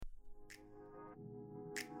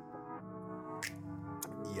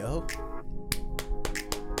Yo.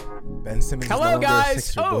 Ben Simmons Hello, is no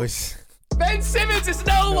guys. longer a Sixer, boys. Ben Simmons is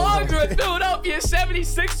no longer a Philadelphia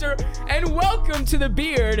 76er, and welcome to the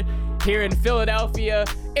Beard here in Philadelphia.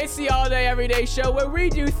 It's the All Day Everyday Show where we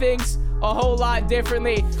do things a whole lot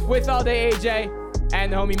differently with All Day AJ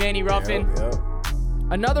and the homie Manny Ruffin. Yep.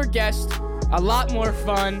 Another guest, a lot more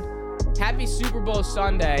fun. Happy Super Bowl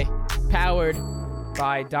Sunday, powered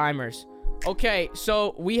by Dimers. Okay,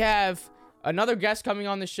 so we have another guest coming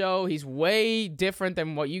on the show. He's way different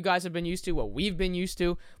than what you guys have been used to, what we've been used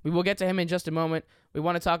to. We will get to him in just a moment. We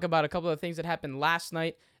want to talk about a couple of things that happened last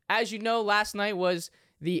night. As you know, last night was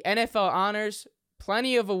the NFL honors.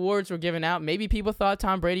 Plenty of awards were given out. Maybe people thought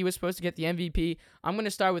Tom Brady was supposed to get the MVP. I'm going to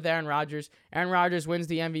start with Aaron Rodgers. Aaron Rodgers wins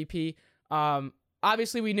the MVP.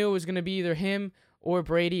 Obviously, we knew it was going to be either him or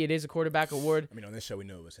Brady. It is a quarterback award. I mean, on this show, we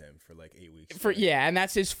knew it was him for like 8 weeks. And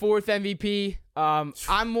that's his fourth MVP.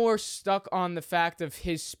 I'm more stuck on the fact of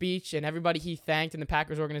his speech and everybody he thanked in the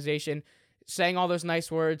Packers organization, saying all those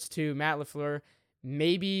nice words to Matt LaFleur.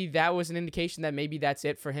 Maybe that was an indication that maybe that's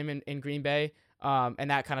it for him in Green Bay,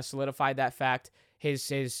 and that kind of solidified that fact.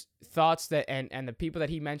 His thoughts that and the people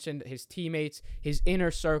that he mentioned, his teammates, his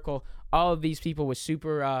inner circle, all of these people was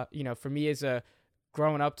super. For me as a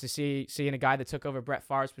growing up to seeing a guy that took over Brett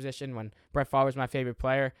Favre's position when Brett Favre was my favorite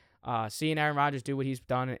player, seeing Aaron Rodgers do what he's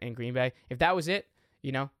done in Green Bay. If that was it,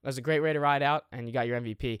 that was a great way to ride out, and you got your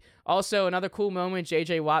MVP. Also, another cool moment,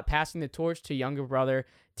 J.J. Watt passing the torch to younger brother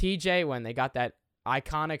TJ when they got that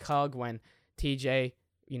iconic hug when TJ,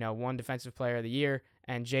 won Defensive Player of the Year,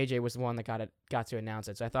 and JJ was the one that got to announce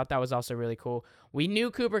it. So I thought that was also really cool. We knew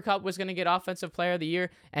Cooper Kupp was going to get Offensive Player of the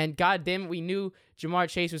Year, and goddamn, we knew Jamar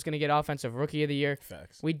Chase was going to get Offensive Rookie of the Year.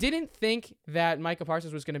 Facts. We didn't think that Micah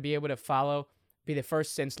Parsons was going to be able to be the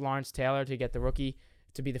first since Lawrence Taylor to get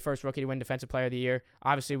to be the first rookie to win Defensive Player of the Year.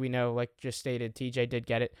 Obviously, we know, like just stated, TJ did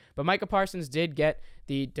get it. But Micah Parsons did get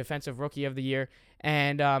the Defensive Rookie of the Year.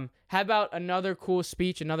 And how about another cool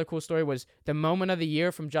speech, another cool story was the moment of the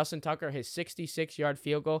year from Justin Tucker, his 66-yard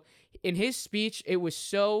field goal. In his speech, it was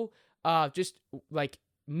so just like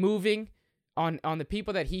moving on the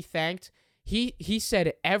people that he thanked. He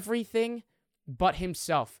said everything but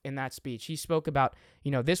himself in that speech. He spoke about,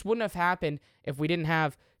 this wouldn't have happened if we didn't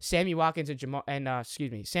have Sammy Watkins and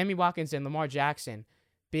Lamar Jackson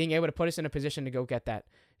being able to put us in a position to go get that.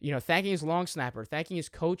 Thanking his long snapper, thanking his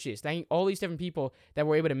coaches, thanking all these different people that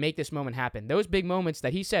were able to make this moment happen. Those big moments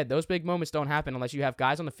that he said, those big moments don't happen unless you have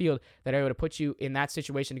guys on the field that are able to put you in that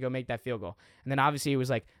situation to go make that field goal. And then obviously it was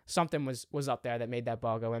like something was up there that made that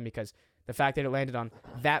ball go in, because the fact that it landed on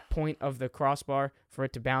that point of the crossbar for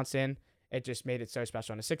it to bounce in, it just made it so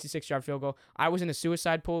special. On a 66-yard field goal, I was in a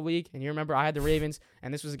suicide pool league, and you remember I had the Ravens,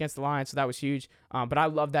 and this was against the Lions, so that was huge. But I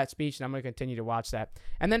love that speech, and I'm going to continue to watch that.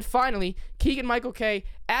 And then finally, Keegan-Michael Kay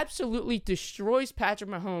absolutely destroys Patrick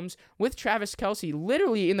Mahomes with Travis Kelce,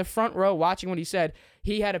 literally in the front row watching what he said.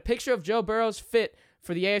 He had a picture of Joe Burrow's fit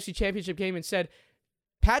for the AFC Championship game and said,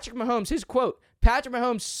 Patrick Mahomes, his quote, Patrick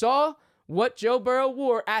Mahomes saw what Joe Burrow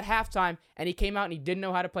wore at halftime, and he came out and he didn't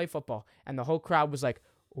know how to play football. And the whole crowd was like,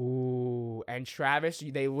 ooh, and Travis,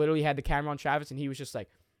 they literally had the camera on Travis, and he was just like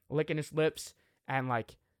licking his lips and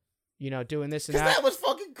like, doing this and that. Because that was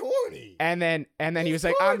fucking corny. And then he was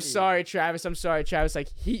like, corny. I'm sorry, Travis. Like,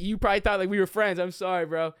 you probably thought like we were friends. I'm sorry,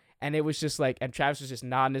 bro. And it was just like, and Travis was just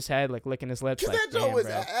nodding his head, like licking his lips. Like, that John was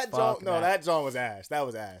that John was ass. That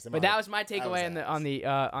was ass. But that was my takeaway on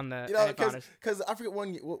the because I forget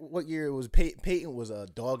what year it was. Peyton was a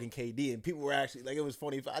dog in KD, and people were actually like, it was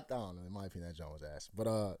funny. I don't know. In my opinion, that John was ass. But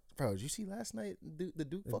bro, did you see last night the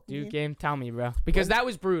Duke fucking game? Tell me, bro, because that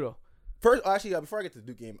was brutal. First, actually, before I get to the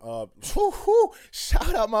Duke game,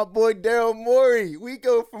 shout out my boy Daryl Morey. We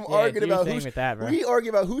go from arguing about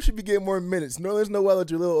who should be getting more minutes. Nerlens Noel or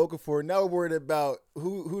Jahlil Okafor. Now we're worried about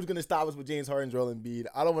who's going to stop us with James Harden, Joel Embiid.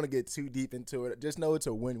 I don't want to get too deep into it. Just know it's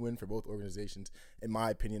a win-win for both organizations, in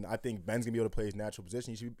my opinion. I think Ben's going to be able to play his natural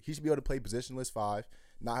position. He should be able to play positionless 5,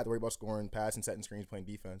 not have to worry about scoring, passing, setting screens, playing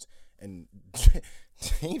defense. And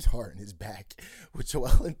James Harden is back with Joel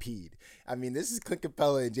Embiid. I mean, this is Clint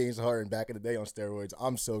Capella and James Harden back in the day on steroids.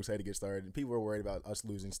 I'm so excited to get started. And people are worried about us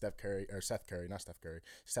losing Seth Curry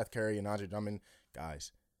and Andre Drummond.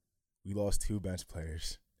 Guys, we lost 2 bench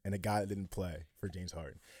players and a guy that didn't play for James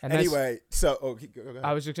Harden. And anyway, go ahead.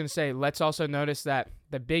 I was just going to say, let's also notice that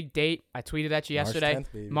the big date, I tweeted at you yesterday,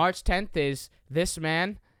 March 10th is this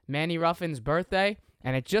man, Manny Ruffin's birthday.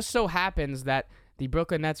 And it just so happens that the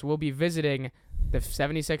Brooklyn Nets will be visiting the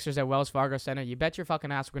 76ers at Wells Fargo Center. You bet your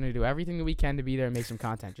fucking ass we're going to do everything that we can to be there and make some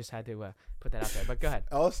content. Just had to put that out there. But go ahead.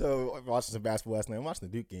 Also, watching some basketball last night. I'm watching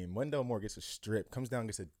the Duke game. Wendell Moore gets a strip, comes down,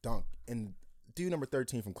 gets a dunk. And dude number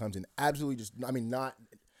 13 from Clemson, absolutely just, not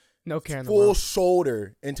no care in the full world.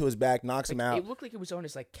 shoulder into his back, knocks him out. It looked like it was on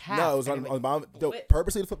his calf. No, it was on bottom,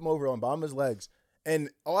 purposely to flip him over on bottom of his legs.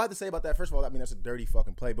 And all I have to say about that, first of all, that's a dirty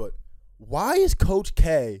fucking play. But why is Coach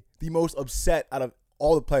K the most upset out of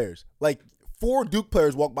all the players? Like, 4 Duke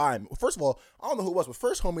players walked by him. First of all, I don't know who it was, but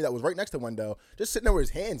first homie that was right next to Wendell, just sitting there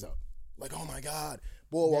with his hands up. Like, oh my God.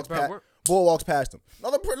 Bull walks past him.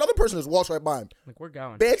 Another person just walks right by him. Like, we're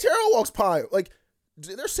going. Banchero walks by him. Like,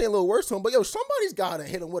 they're saying little words to him, but somebody's got to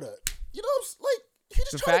hit him with a, he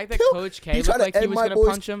just the tried fact to that kill. Coach K looked like he was going to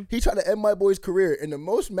punch him. He tried to end my boy's career, and the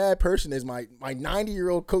most mad person is my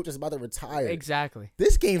 90-year-old coach that's about to retire. Exactly.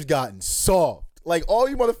 This game's gotten soft. Like, all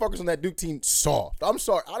you motherfuckers on that Duke team, soft. I'm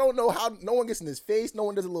sorry. I don't know how no one gets in his face. No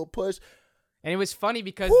one does a little push. And it was funny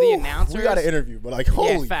because the announcers... We got an interview, but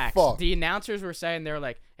holy fuck. The announcers were saying, they're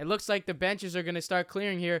like, it looks like the benches are going to start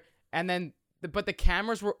clearing here, and then... But the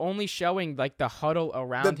cameras were only showing the huddle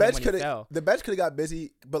around him when he fell. The bench could have got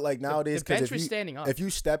busy, but nowadays, the bench was standing up. If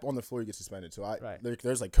you step on the floor, you get suspended. So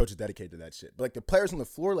there's coaches dedicated to that shit. But the players on the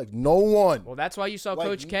floor, no one. Well, that's why you saw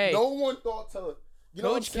Coach K. No one thought to.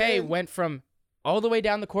 Coach K went from all the way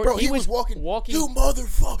down the court. Bro, he was walking. You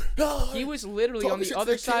motherfucker. He was literally on the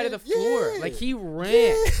other side of the floor. Yeah. He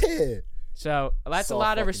ran. Yeah. So that's soft, a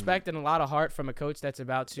lot of respect and a lot of heart from a coach that's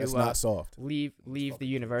about to not soft. leave the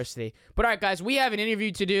university. But all right, guys, we have an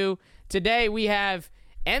interview to do. Today we have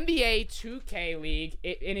NBA 2K League.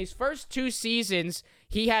 In his first 2 seasons,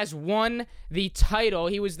 he has won the title.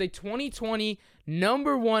 He was the 2020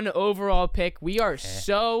 #1 overall pick. We are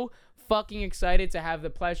so fucking excited to have the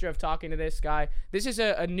pleasure of talking to this guy. This is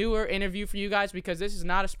a newer interview for you guys because this is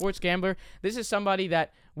not a sports gambler. This is somebody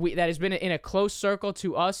that has been in a close circle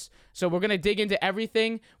to us. So we're going to dig into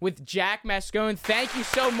everything with Jack Mascone. Thank you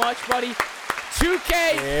so much, buddy.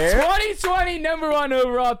 2K 2020 #1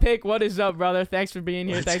 overall pick. What is up, brother? Thanks for being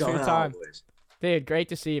here. Thanks for your time. Dude, great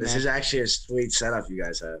to see you, man. This is actually a sweet setup you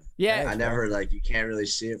guys have. Yeah. I never, you can't really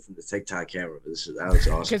see it from the TikTok camera, but that was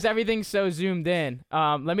awesome. Because everything's so zoomed in.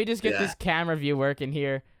 Let me just get this camera view working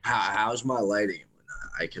here. How's my lighting?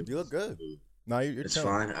 You look good. No, you're it's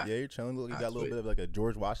chilling. fine. Yeah, you're chilling. You got a little bit of a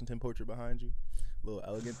George Washington portrait behind you. A little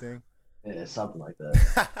elegant thing. Yeah, something like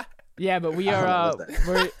that. Yeah, but we are,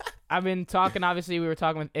 I've been talking, obviously, we were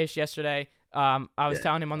talking with Ish yesterday. I was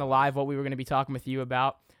telling him on the live what we were going to be talking with you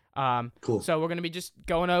about. Cool. So we're going to be just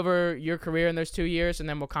going over your career in those 2 years, and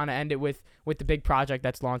then we'll kind of end it with the big project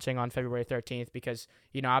that's launching on February 13th because,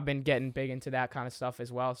 I've been getting big into that kind of stuff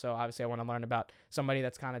as well. So obviously I want to learn about somebody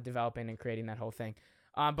that's kind of developing and creating that whole thing.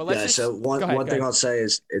 But let's so one thing I'll say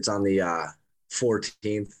is it's on the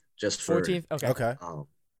 14th, just for 14th. Okay.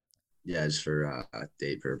 Yeah, just for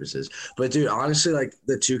date purposes. But dude, honestly,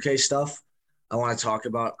 the 2K stuff I want to talk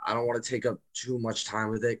about, I don't want to take up too much time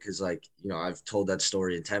with it because, I've told that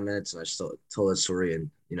story in 10 minutes and I still told that story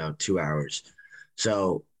in, 2 hours.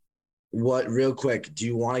 So real quick, do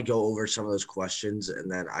you want to go over some of those questions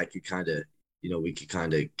and then I could kind of, we could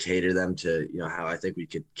kind of cater them to, how I think we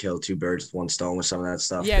could kill 2 birds with 1 stone with some of that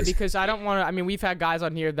stuff? Yeah, because I don't want to, we've had guys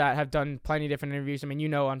on here that have done plenty of different interviews.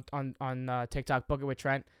 On TikTok, Book It with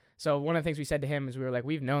Trent. So one of the things we said to him is we were like,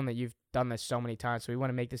 we've known that you've done this so many times, so we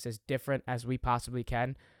want to make this as different as we possibly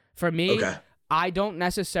can. For me, I don't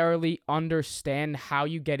necessarily understand how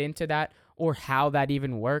you get into that or how that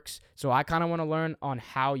even works. So I kind of want to learn on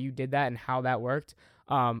how you did that and how that worked.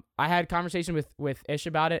 I had a conversation with Ish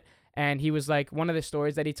about it, and he was like, one of the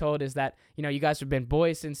stories that he told is that, you guys have been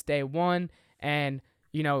boys since day one, and,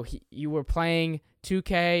 you were playing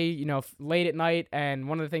 2K, late at night, and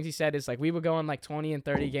one of the things he said is, we would go on, 20 and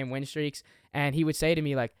 30 game win streaks, and he would say to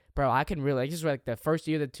me, bro, I can really, this is the first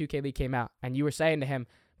year the 2K League came out, and you were saying to him,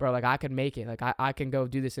 bro, I could make it, I can go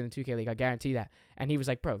do this in the 2K League, I guarantee that, and he was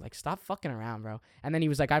like, bro, stop fucking around, bro, and then he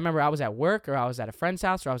was like, I remember I was at work, or I was at a friend's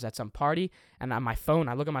house, or I was at some party, and on my phone,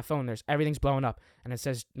 I look at my phone, everything's blowing up, and it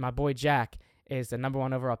says, my boy Jack is the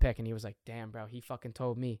 #1 overall pick, and he was like, damn, bro, he fucking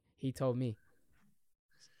told me,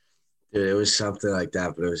 Dude, it was something like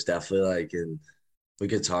that, but it was definitely we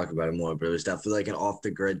could talk about it more, but it was definitely an off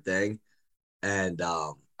the grid thing. And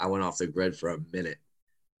I went off the grid for a minute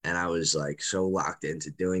and I was so locked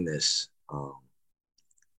into doing this.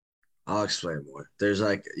 I'll explain more. There's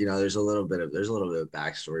there's a little bit of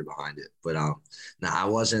backstory behind it, but I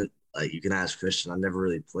wasn't you can ask Christian. I never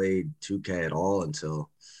really played 2K at all until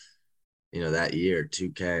that year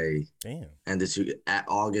 2K. Damn. And at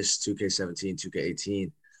August 2K17,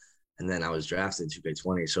 2K18. And then I was drafted in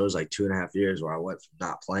 2K20. So it was 2.5 years where I went from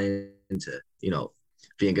not playing to,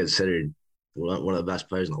 being considered, one of the best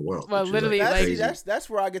players in the world. Well, literally, that's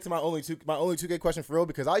where I get to my only 2K question for real,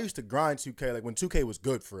 because I used to grind 2K like when 2K was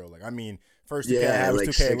good for real. Like, I mean, first 2K I had was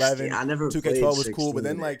 2K11. I never 2K12 was cool, but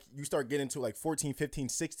then like you start getting to like 14, 15,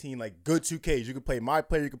 16, like good 2Ks. You could play my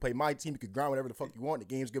player, you could play my team, you could grind whatever the fuck you want. The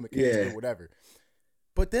game's good, mechanics good, whatever.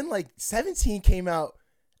 But then like 17 came out.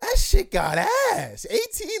 That shit got ass.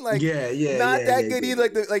 18, like, not that good either.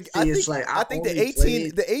 Like, I think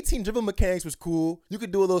the 18 dribble mechanics was cool. You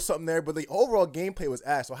could do a little something there, but the overall gameplay was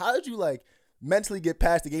ass. So how did you like mentally get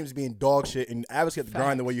past the games being dog shit and obviously have to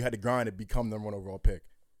grind the way you had to grind to become the #1 overall pick?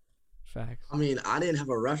 Facts. I mean, I didn't have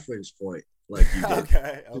a reference point like you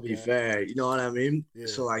did. To be fair, you know what I mean? Yeah.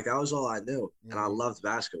 So like that was all I knew, and I loved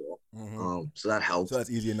basketball. So that helped. So that's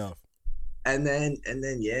easy enough. And then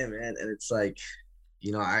yeah, man, and it's like,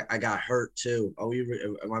 you know, I got hurt too. Oh,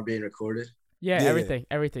 am I being recorded? Yeah,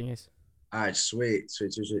 everything is. All right, sweet.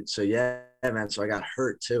 So yeah, man. So I got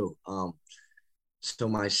hurt too. So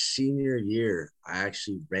my senior year, I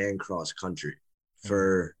actually ran cross country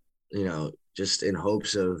for, you know, just in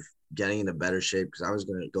hopes of getting into better shape because I was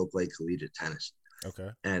gonna go play collegiate tennis. Okay.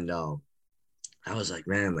 And I was like,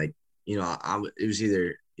 man, like, you know, it was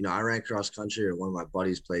either, you know, I ran cross country or one of my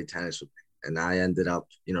buddies played tennis with me, and I ended up,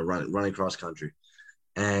 you know, running cross country.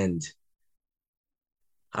 And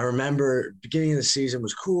I remember beginning of the season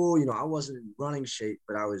was cool. You know, I wasn't in running shape,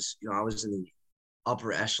 but I was in the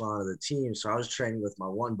upper echelon of the team. So I was training with my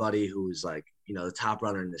one buddy who was like, you know, the top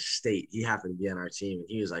runner in the state. He happened to be on our team, and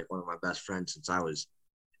he was like one of my best friends since I was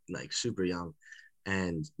like super young.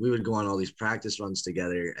 And we would go on all these practice runs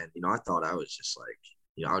together. And, you know, I thought I was just like,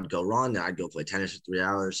 you know, I would go run, and I'd go play tennis for 3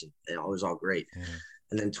 hours, and it was all great.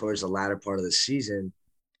 And then towards the latter part of the season,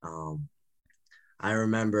 I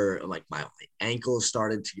remember like my ankles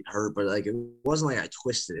started to get hurt, but like it wasn't like I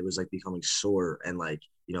twisted. It was like becoming sore, and like,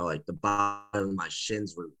 you know, like the bottom of my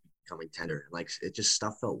shins were becoming tender. Like it just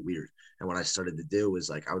stuff felt weird. And what I started to do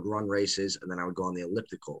was like I would run races, and then I would go on the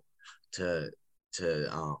elliptical to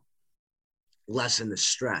lessen the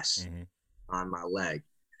stress on my leg.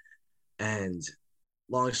 And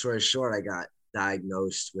long story short, I got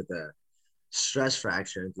diagnosed with a stress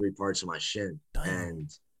fracture in 3 parts of my shin. Damn.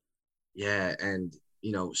 And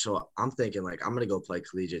you know, so I'm thinking like I'm gonna go play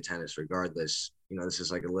collegiate tennis regardless. You know, this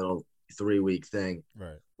is like a little 3-week thing,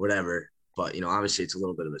 right? Whatever. But you know, obviously it's a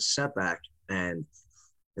little bit of a setback. And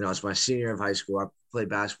you know, it's my senior year of high school. I played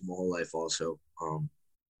basketball my whole life also.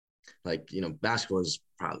 Like, you know, basketball is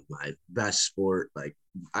probably my best sport. Like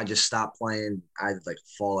I just stopped playing. I had like a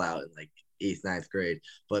fallout in like 8th, 9th grade.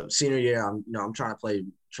 But senior year, I'm trying to play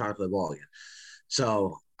ball again.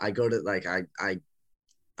 So I go to like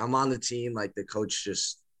I'm on the team. Like the coach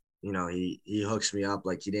just, you know, he hooks me up.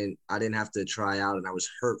 Like I didn't have to try out, and I was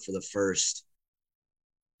hurt for the first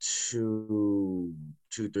 2-3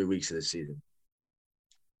 weeks of the season.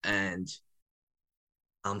 And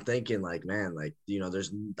I'm thinking like, man, like, you know,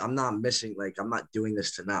 I'm not missing, like, I'm not doing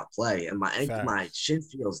this to not play. And my shin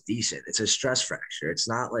feels decent. It's a stress fracture. It's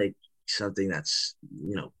not like something that's,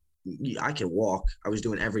 you know, I can walk. I was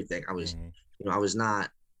doing everything. I was, you know, I was not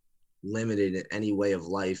limited in any way of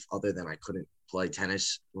life other than I couldn't play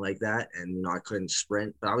tennis like that. And, you know, I couldn't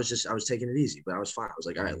sprint, but I was taking it easy, but I was fine. I was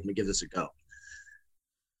like, all right, let me give this a go.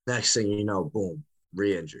 Next thing you know, boom,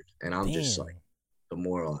 re-injured. And I'm just like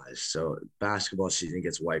demoralized. So basketball season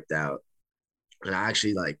gets wiped out. And I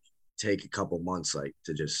actually like take a couple months like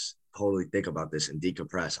to just totally think about this and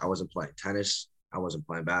decompress. I wasn't playing tennis. I wasn't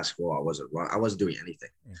playing basketball. I wasn't doing anything.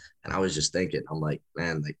 And I was just thinking, I'm like,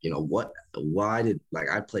 man, like, you know,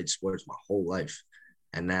 I played sports my whole life.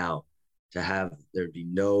 And now to have there be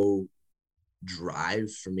no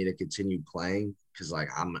drive for me to continue playing because like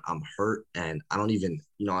I'm hurt, and I don't even,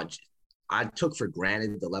 you know, I took for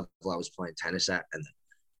granted the level I was playing tennis at and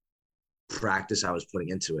the practice I was putting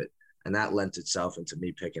into it. And that lent itself into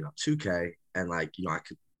me picking up 2K, and like, you know, I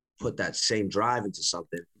could put that same drive into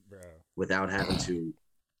something without having to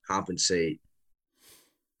compensate,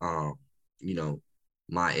 you know,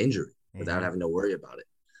 my injury without having to worry about it.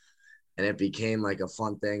 And it became like a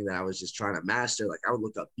fun thing that I was just trying to master. Like I would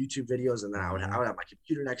look up YouTube videos, and then I would have my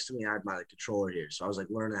computer next to me. I had my controller here. So I was like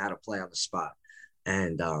learning how to play on the spot.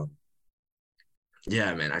 And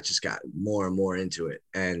yeah, man, I just got more and more into it.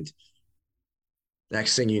 And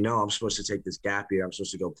next thing you know, I'm supposed to take this gap year. I'm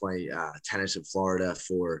supposed to go play tennis in Florida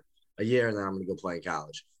for a year, and then I'm going to go play in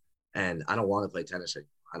college. And I don't want to play tennis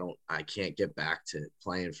anymore. I can't get back to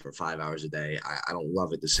playing for 5 hours a day. I don't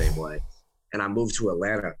love it the same way. And I moved to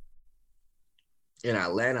Atlanta. In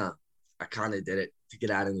Atlanta, I kind of did it to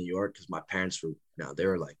get out of New York because my parents were, you know, they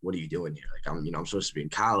were like, what are you doing here? Like, I'm supposed to be in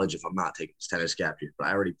college if I'm not taking this tennis gap year, but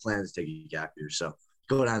I already planned to take a gap year. So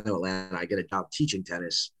go down to Atlanta. I get a job teaching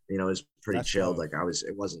tennis. You know, it was pretty chilled. Like I was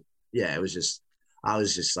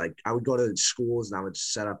just like, I would go to schools and I would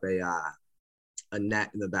set up a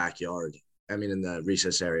net in the backyard. I mean, in the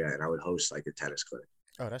recess area, and I would host like a tennis clinic.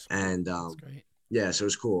 Oh, that's cool. And That's great. yeah, so it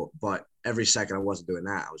was cool. But every second I wasn't doing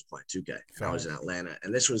that, I was playing 2K. I was in Atlanta,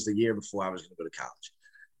 and this was the year before I was going to go to college.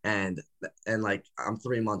 And like I'm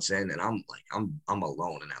 3 months in, and I'm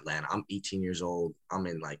alone in Atlanta. I'm 18 years old. I'm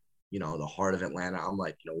in like, you know, the heart of Atlanta. I'm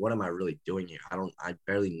like, you know, what am I really doing here? I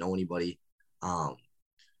barely know anybody.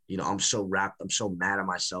 You know, I'm so mad at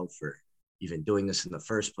myself for even doing this in the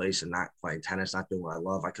first place and not playing tennis, not doing what I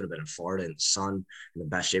love. I could have been in Florida in the sun, in the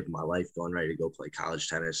best shape of my life, going ready to go play college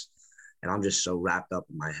tennis. And I'm just so wrapped up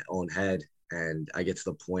in my own head. And I get to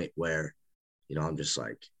the point where, you know, I'm just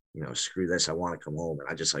like, you know, screw this. I want to come home. And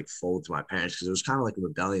I just like fold to my parents because it was kind of like a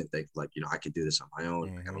rebellion thing. Like, you know, I could do this on my own.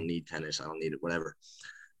 Mm-hmm. Like, I don't need tennis. I don't need it, whatever.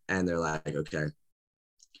 And they're like, okay,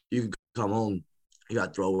 you can come home. You got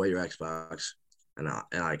to throw away your Xbox. And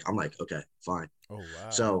I'm like, okay, fine. Oh, wow.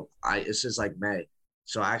 So this is like May.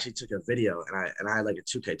 So I actually took a video and I had like a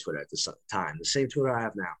 2K Twitter at this time, the same Twitter I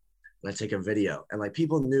have now. And I take a video and like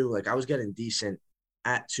people knew like I was getting decent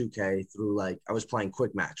at 2K through like I was playing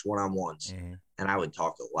quick match one-on-ones. Mm-hmm. And I would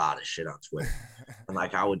talk a lot of shit on Twitter. And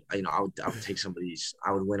like I would take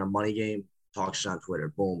I would win a money game, talk shit on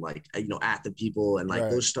Twider, boom, like, you know, at the people and like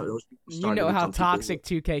those people. You know how toxic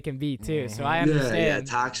 2K can be too, so I understand. Yeah,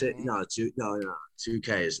 toxic. No,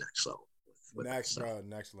 2K is next level. Next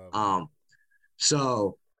level.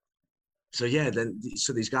 So yeah, then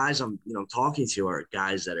so these guys I'm talking to are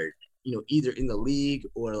guys that are, you know, either in the league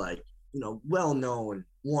or like, you know, well-known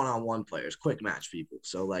one-on-one players, quick match people.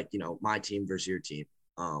 So like, you know, my team versus your team.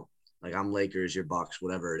 Like I'm Lakers, your Bucks,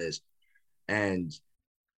 whatever it is. And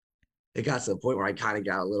it got to the point where I kind of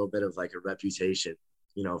got a little bit of like a reputation,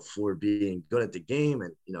 you know, for being good at the game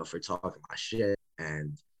and, you know, for talking my shit.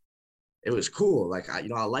 And it was cool. Like, I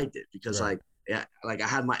liked it because like I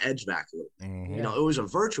had my edge back a little bit. Mm-hmm. You know, it was a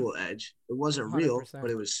virtual edge. It wasn't 100%. real,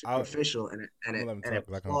 but it was superficial and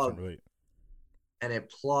it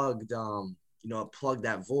plugged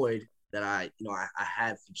that void that I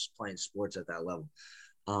had from playing sports at that level.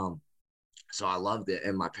 So I loved it.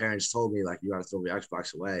 And my parents told me like, you got to throw your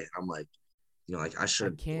Xbox away. I'm like, you know, like I should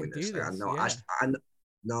have been doing this. No.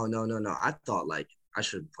 I thought like I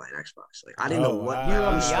should be playing Xbox. Like I didn't know what. You were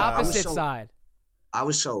on the opposite side. I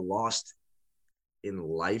was so lost in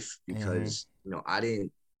life because, you know, the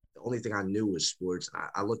only thing I knew was sports.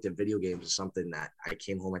 I looked at video games as something that I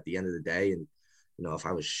came home at the end of the day and, you know, if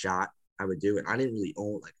I was shot, I would do it. I didn't really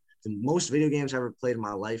own like the most video games I ever played in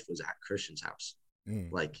my life was at Christian's house.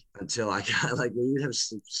 Like until I got like we would have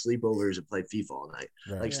sleepovers and play FIFA all night,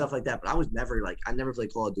 stuff like that. But I was never like I never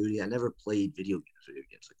played Call of Duty. I never played video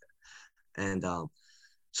games like that. And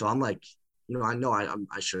so I'm like, you know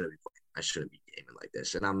I shouldn't be gaming like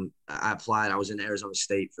this. And I applied. I was in Arizona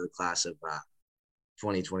State for the class of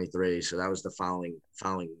 2023. So that was the following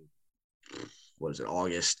what is it,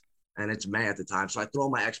 August. And it's May at the time. So I throw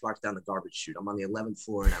my Xbox down the garbage chute. I'm on the 11th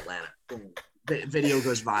floor in Atlanta. Boom. Video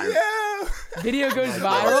goes viral. Yeah. Video goes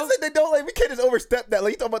viral. Honestly, they don't like. We can't just overstep that.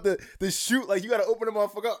 Like you talking about the shoot. Like you got to open the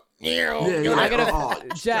motherfucker up.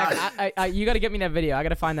 Jack, you got to get me that video. I got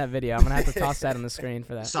to find that video. I'm gonna have to toss that on the screen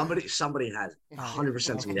for that. Somebody has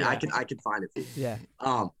 100% somebody. I can find it for you. Yeah.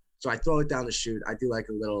 So I throw it down the chute. I do like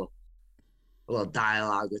a little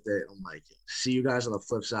dialogue with it. I'm like, see you guys on the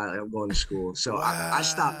flip side. I'm going to school. So I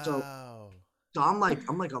stopped. So I'm like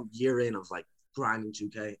a year in of like grinding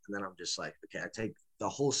 2K, and then I'm just like, okay, I take the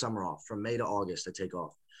whole summer off from May to August. I take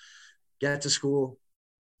off, get to school.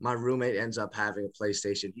 My roommate ends up having a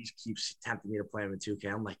PlayStation. He keeps tempting me to play him in 2K.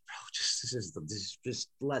 I'm like, bro,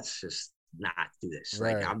 let's just not do this.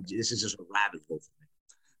 Right. Like, this is just a rabbit hole for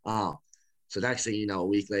me. So next thing you know, a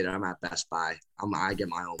week later, I'm at Best Buy. I get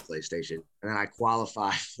my own PlayStation, and then I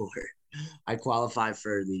qualify for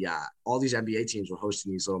the all these NBA teams were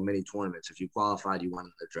hosting these little mini tournaments. If you qualified, you won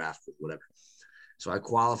the draft or whatever. So I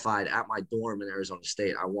qualified at my dorm in Arizona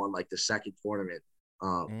State. I won like the second tournament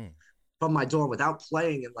from my dorm without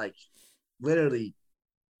playing in like literally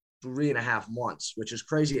 3.5 months, which is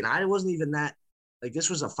crazy. And I wasn't even that like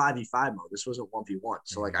this was a 5v5 mode. This wasn't 1v1.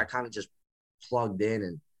 So like I kind of just plugged in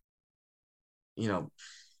and, you know,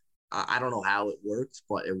 I don't know how it worked,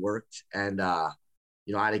 but it worked. And,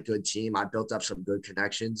 you know, I had a good team. I built up some good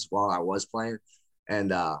connections while I was playing.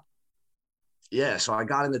 And, yeah, so I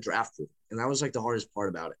got in the draft pool. And that was like the hardest part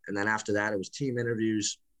about it. And then after that, it was team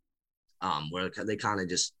interviews, where they kind of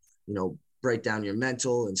just, you know, break down your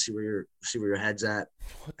mental and see where your head's at.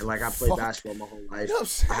 And like I played basketball my whole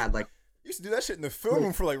life. I had like used to do that shit in the film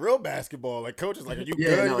room for like real basketball. Like coaches, like, are you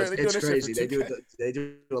yeah, good? no, it's crazy. They do 2K? they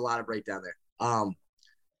do a lot of breakdown there.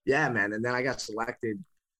 Yeah, man. And then I got selected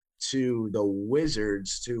to the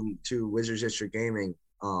Wizards, to Wizards District Gaming,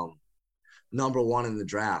 #1 in the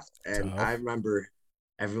draft. And I remember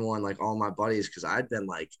everyone, like all my buddies, because I'd been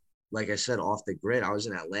like I said, off the grid. I was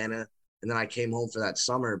in Atlanta, and then I came home for that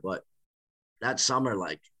summer. But that summer,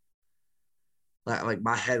 like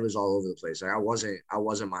my head was all over the place. Like I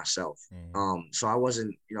wasn't myself. So I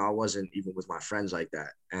wasn't even with my friends like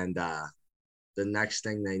that. And the next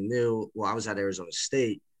thing they knew, well, I was at Arizona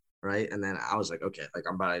State, right? And then I was like, okay, like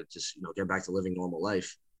I'm about to just, get back to living normal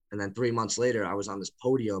life. And then 3 months later, I was on this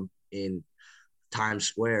podium in Times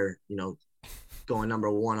Square, going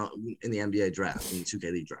 #1 in the NBA draft, in the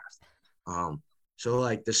 2K League draft. So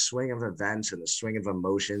like the swing of events and the swing of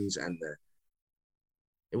emotions and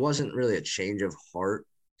it wasn't really a change of heart,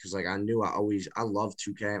 because like I knew I loved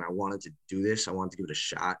 2K and I wanted to do this. I wanted to give it a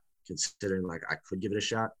shot, considering like I could give it a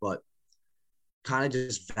shot, but kind of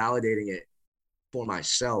just validating it for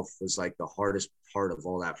myself was like the hardest part of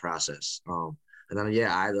all that process. And then,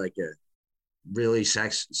 I had like a really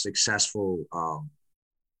successful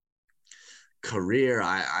career.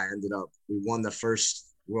 I ended up, we won the first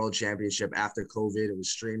world championship after COVID. It was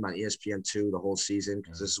streamed on ESPN2 the whole season,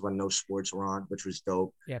 because this is when no sports were on, which was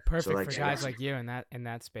dope. Yeah, perfect for guys like you in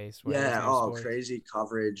that space. Crazy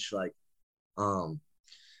coverage, like and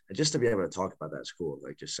just to be able to talk about that is cool.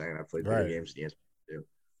 Like just saying I played video games in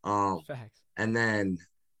ESPN2. Facts. And then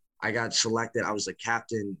I got selected. I was the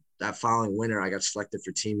captain that following winter. I got selected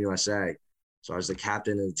for Team USA. So I was the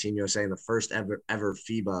captain of the Team USA in the first ever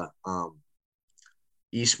FIBA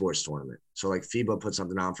esports tournament. So like FIBA put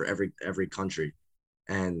something on for every country.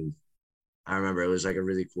 And I remember it was like a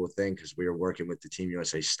really cool thing, because we were working with the Team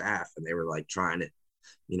USA staff, and they were like trying to,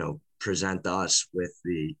 present us with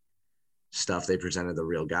the stuff they presented the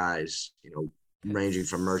real guys, ranging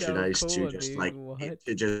from merchandise to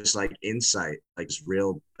just like insight, like just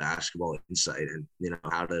real basketball insight, and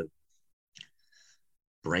how to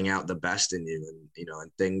bring out the best in you, and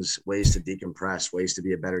and things, ways to decompress, ways to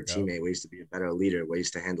be a better teammate, ways to be a better leader, ways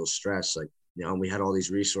to handle stress. Like and we had all these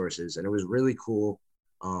resources, and it was really cool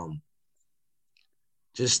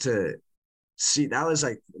just to see. That was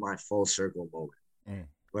like my full circle moment,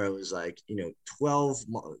 where it was like 12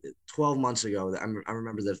 months ago. I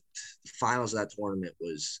remember the finals of that tournament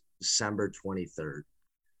was December 23rd,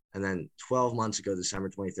 and then 12 months ago, December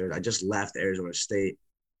 23rd, I just left Arizona State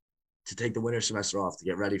to take the winter semester off to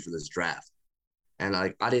get ready for this draft. And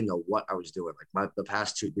I didn't know what I was doing. Like the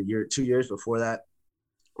past 2 years before that,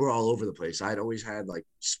 we're all over the place. I'd always had like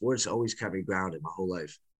sports always kept me grounded my whole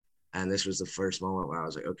life. And this was the first moment where I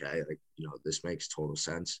was like, okay, like, this makes total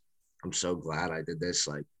sense. I'm so glad I did this.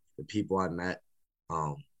 Like the people I met,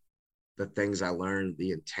 the things I learned,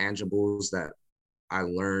 the intangibles that I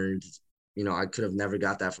learned, I could have never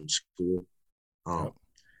got that from school.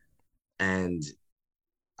 And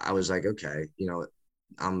I was like, okay,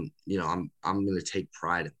 I'm going to take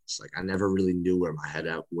pride in this. Like I never really knew where my head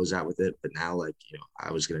was at with it, but now like,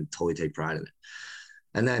 I was going to totally take pride in it.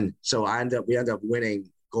 And then, so we ended up winning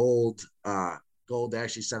gold. Gold, they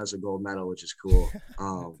actually sent us a gold medal, which is cool.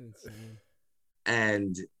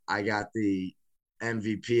 And I got the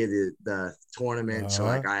MVP of the tournament. So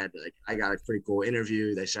like I got a pretty cool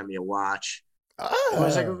interview. They sent me a watch. It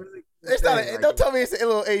was like a really It's not. Don't tell me it's a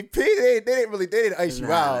little AP. They didn't ice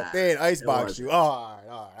you out. They didn't icebox you. All right.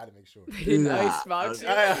 I had to make sure. They didn't icebox you.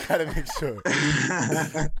 I had to make sure.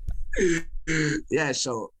 Yeah.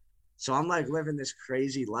 So I'm like living this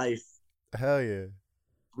crazy life. Hell yeah.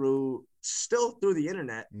 Still through the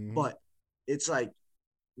internet, but it's like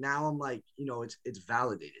now I'm like it's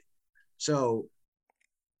validated. So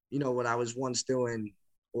what I was once doing,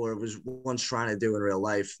 or was once trying to do in real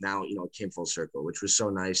life, now, it came full circle, which was so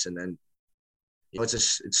nice. And then,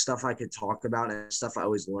 it's stuff I could talk about, and stuff I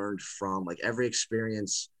always learned from like every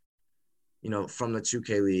experience, from the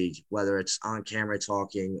 2K League, whether it's on camera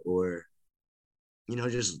talking or,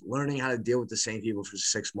 just learning how to deal with the same people for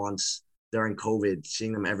 6 months during COVID,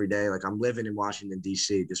 seeing them every day. Like I'm living in Washington,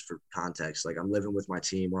 D.C., just for context. Like I'm living with my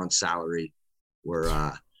team. We're on salary.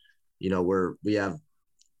 We're,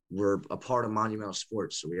 we're a part of Monumental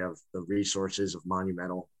Sports. So we have the resources of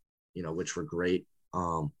Monumental, which were great.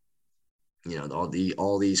 All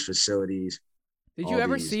these facilities. Did you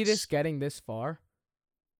ever see this getting this far?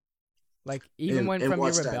 Like even from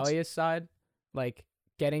your rebellious side, like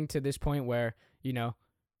getting to this point where,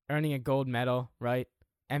 earning a gold medal, right?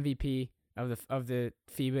 MVP of the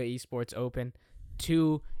FIBA Esports Open,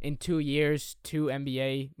 in 2 years, 2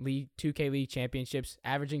 NBA League, 2K League championships,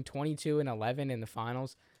 averaging 22 and 11 in the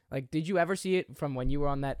finals. Like, did you ever see it from when you were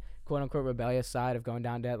on that quote unquote rebellious side of going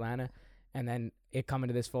down to Atlanta and then it coming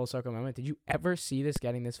to this full circle moment? Did you ever see this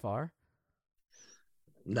getting this far?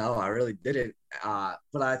 No, I really didn't.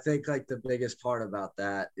 But I think like the biggest part about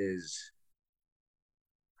that is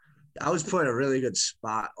I was put in a really good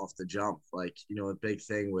spot off the jump. Like, you know, a big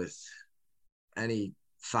thing with any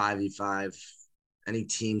 5v5, any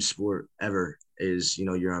team sport ever is, you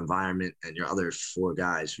know, your environment and your other 4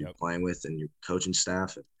 guys you're playing with and your coaching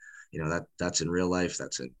staff. And, you know, that's in real life,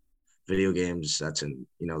 that's in video games, that's in,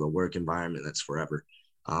 you know, the work environment, that's forever.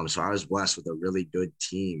 So I was blessed with a really good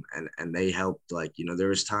team and they helped. Like, you know, there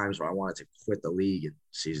was times where I wanted to quit the league in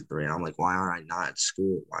season 3. I'm like, why aren't I not at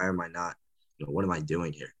school? Why am I not, you know, what am I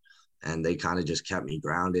doing here? And they kind of just kept me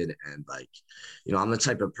grounded. And like, you know, I'm the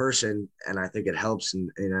type of person, and I think it helps and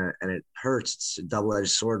it hurts. It's a double-edged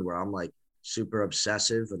sword where I'm like super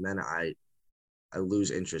obsessive and then I lose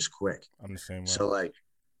interest quick. I'm the same way. So like,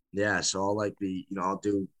 yeah, so I'll like be, you know, I'll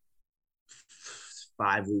do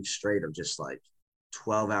 5 weeks straight of just like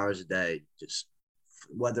 12 hours a day, just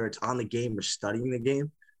whether it's on the game or studying the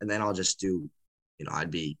game. And then I'll just do, you know,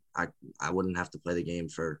 I wouldn't have to play the game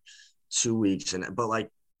for 2 weeks. But like,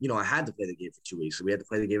 you know, I had to play the game for 2 weeks. So we had to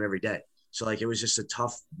play the game every day. So like, it was just a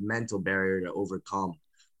tough mental barrier to overcome.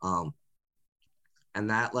 And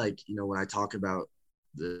that, like, you know, when I talk about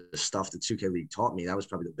the stuff the 2K League taught me, that was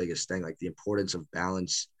probably the biggest thing, like the importance of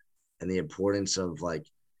balance and the importance of like,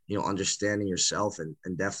 you know, understanding yourself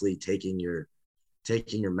and definitely taking your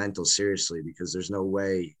mental seriously, because there's no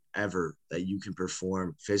way ever that you can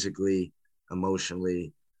perform physically,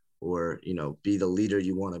 emotionally, or, you know, be the leader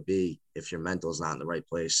you want to be if your mental is not in the right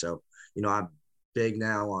place. So, you know, I'm big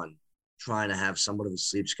now on trying to have somewhat of a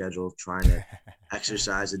sleep schedule, trying to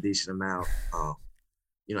exercise a decent amount.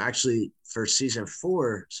 You know, actually for season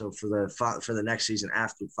 4, so for the next season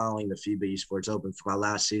after following the FIBA Esports Open, for my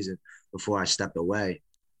last season before I stepped away,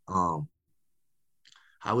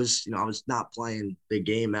 I was not playing the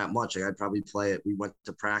game that much. Like, I'd probably play it. We went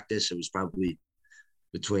to practice. It was probably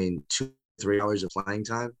between 2-3 hours of playing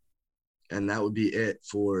time. And that would be it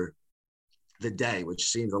for the day, which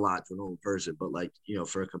seems a lot to a normal person. But like, you know,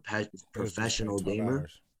 for a professional gamer,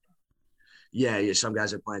 yeah, some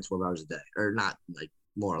guys are playing 12 hours a day, or not, like,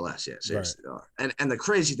 more or less. Yeah, seriously. Right. And the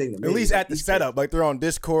crazy thing to me, at least at the setup, like they're on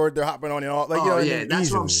Discord, they're hopping on and all. Like, you know, yeah, that's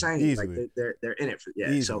easily, what I'm saying. Easily. Like they're in it for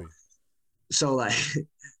Easily. So like,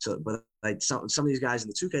 but like some of these guys in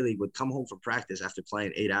the 2K League would come home from practice after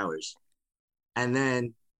playing 8 hours, and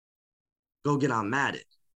then go get on Madden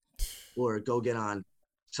or go get on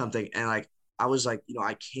something. And like, I was like, you know,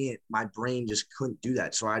 I can't. My brain just couldn't do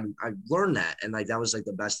that. So I learned that, and like that was like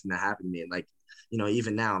the best thing that happened to me. And like, you know,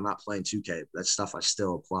 even now I'm not playing 2K. That stuff I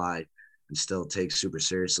still apply and still take super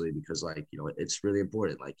seriously, because like, you know, it's really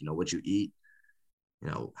important. Like, you know, what you eat, you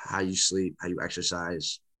know, how you sleep, how you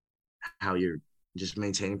exercise, how you're just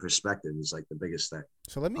maintaining perspective is like the biggest thing.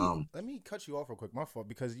 So let me cut you off real quick. My fault,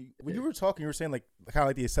 because when you were talking, you were saying like kind of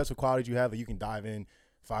like the excessive qualities you have, that you can dive in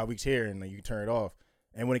 5 weeks here and like you can turn it off.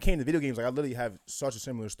 And when it came to video games, like I literally have such a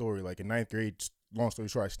similar story. Like in 9th grade, long story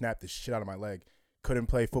short, I snapped the shit out of my leg. Couldn't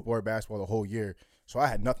play football or basketball the whole year. So I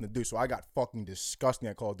had nothing to do. So I got fucking disgusting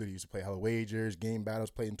at Call of Duty. Used to play Hella Wagers, game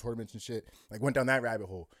battles, played in tournaments and shit. Like went down that rabbit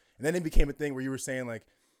hole. And then it became a thing where you were saying like,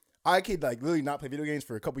 I could like literally not play video games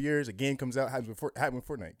for a couple years. A game comes out, happened with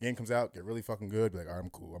Fortnite. Game comes out, get really fucking good. Be like, all right,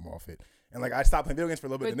 I'm cool, I'm off it. And like I stopped playing video games for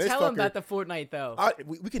a little bit. But tell him about the Fortnite though.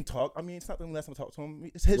 We can talk. I mean, it's not the last time I talk to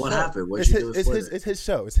him. It's his show. What happened? What it's you do with Fortnite? It's his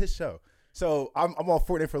show. It's his show. So I'm off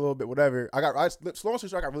Fortnite for a little bit, whatever. I got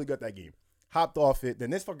really good at that game. Hopped off it. Then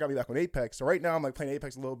this fucker got me back on Apex. So right now I'm like playing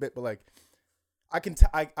Apex a little bit, but like I can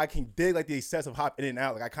dig like the excessive hop in and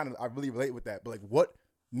out. Like I really relate with that. But like, what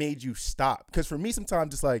made you stop? Because for me,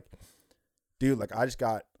 sometimes it's like, dude, like I just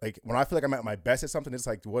got like when I feel like I'm at my best at something, it's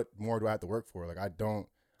like, what more do I have to work for? Like I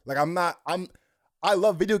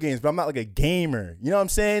love video games, but I'm not like a gamer. You know what I'm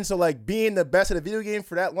saying? So like being the best at a video game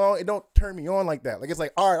for that long, it don't turn me on like that. Like it's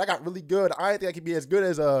like, all right, I got really good. I think I can be as good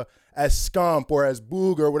as Scump or as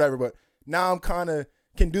Boog or whatever, but now I'm kind of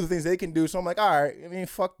can do the things they can do. So I'm like, all right, I mean,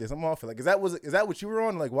 fuck this. I'm off it. Like, is that what you were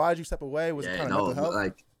on? Like, why did you step away? Was it kind of mental health?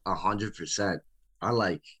 Like 100%. I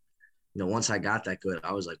like, you know, once I got that good,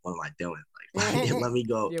 I was like, what am I doing? Like, let me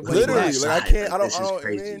go. Yeah, literally, like I can't. Like, this is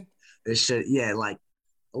crazy. Man. This shit, yeah, like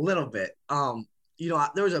a little bit. You know,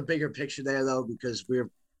 there was a bigger picture there though, because we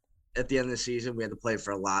were at the end of the season, we had to play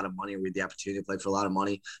for a lot of money. We had the opportunity to play for a lot of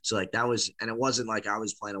money. So like that was, and it wasn't like I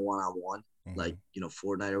was playing a one-on-one. Like, you know,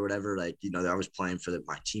 Fortnite or whatever, like, you know, I was playing for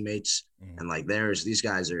my teammates and like these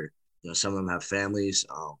guys are, you know, some of them have families,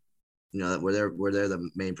 you know, where they're the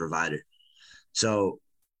main provider. So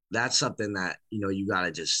that's something that, you got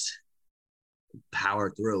to just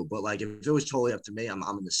power through. But like, if it was totally up to me, I'm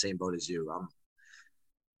in the same boat as you.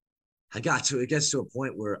 It gets to a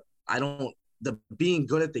point where the being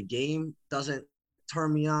good at the game doesn't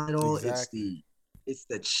turn me on at all. Exactly. It's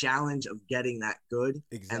the challenge of getting that good.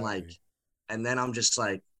 Exactly. And then I'm just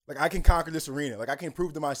like I can conquer this arena. Like I can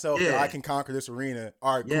prove to myself that I can conquer this arena.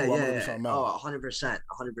 All right, cool. I'm gonna do something else.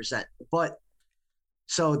 100%. But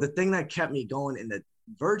so the thing that kept me going in the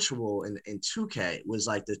virtual in 2K was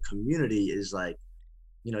like the community is like,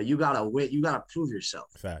 you gotta win, you gotta prove yourself.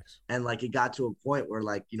 Facts. And like it got to a point where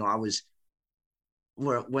like,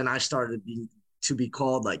 when I started to be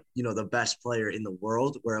called like, the best player in the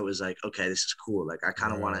world, where it was like, okay, this is cool. Like I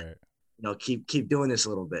kind of want to, keep doing this a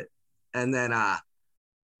little bit. And then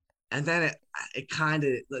it kind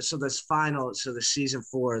of, so the season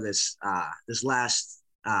 4, this last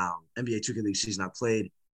NBA 2K League season I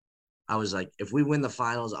played, I was like, if we win the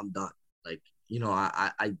finals, I'm done. Like,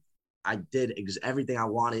 I did everything I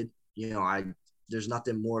wanted. There's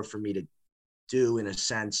nothing more for me to do in a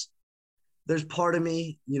sense. There's part of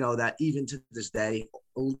me, that even to this day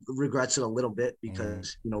regrets it a little bit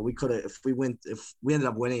because, we could have, if we ended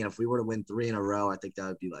up winning, and if we were to win 3 in a row, I think that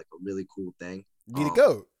would be like a really cool thing. Be the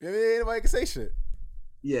GOAT. Anybody can say shit.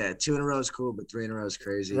 Yeah, 2 in a row is cool, but 3 in a row is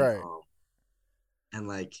crazy. Right. And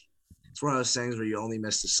like, it's one of those things where you only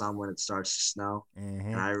miss the sun when it starts to snow. Mm-hmm.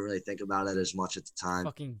 And I didn't really think about it as much at the time.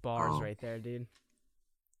 Fucking bars right there, dude.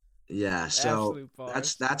 Yeah, so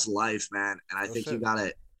that's life, man. And I think you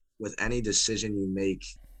gotta, with any decision you make,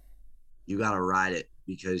 you gotta ride it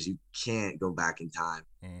because you can't go back in time.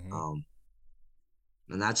 Mm-hmm.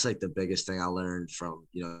 And that's like the biggest thing I learned from,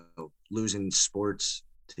 losing sports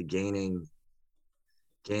to gaining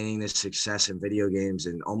this success in video games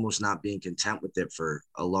and almost not being content with it for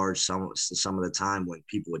a large some of the time when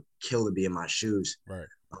people would kill to be in my shoes. Right.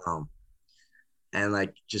 And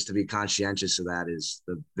like, just to be conscientious of that is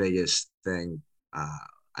the biggest thing.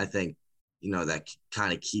 I think, that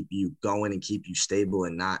kind of keep you going and keep you stable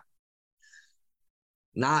and not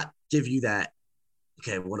give you that,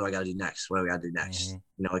 okay, what do I got to do next? What do I got to do next?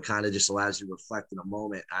 Mm-hmm. It kind of just allows you to reflect in a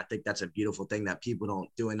moment. I think that's a beautiful thing that people don't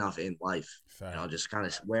do enough in life. Fact. Just kind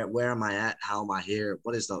of where am I at? How am I here?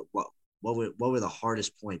 What were the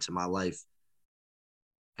hardest points in my life?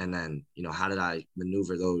 And then, how did I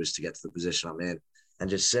maneuver those to get to the position I'm in? And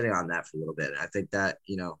just sitting on that for a little bit. I think that,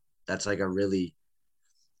 that's like a really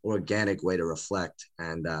organic way to reflect.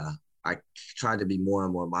 And I tried to be more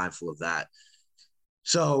and more mindful of that.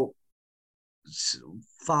 So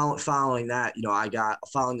following that,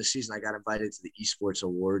 following the season, I got invited to the esports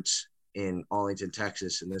awards in Arlington,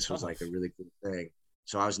 Texas. And this was like a really cool thing.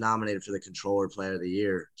 So I was nominated for the controller player of the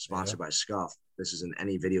year, sponsored by Scuff. This is in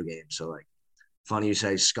any video game. So like, funny you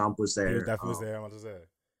say Scump was there. He definitely was there. I want to say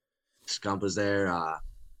Scump was there.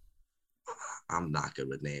 I'm not good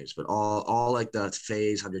with names, but all like the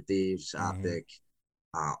FaZe, 100 Thieves, Optic,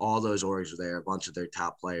 all those orgs were there. A bunch of their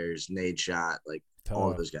top players, Nade Shot, like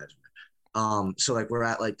all of those guys were there. So like we're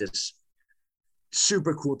at like this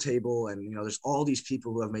super cool table, and there's all these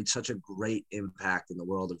people who have made such a great impact in the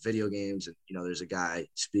world of video games. And there's a guy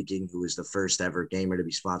speaking who was the first ever gamer to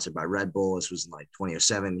be sponsored by Red Bull. This was in like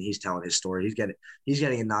 2007. He's telling his story. He's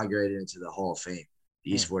getting inaugurated into the Hall of Fame,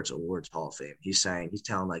 the Esports Awards Hall of Fame. He's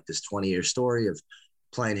telling like this 20-year story of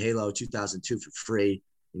playing Halo 2002 for free,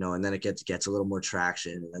 and then it gets a little more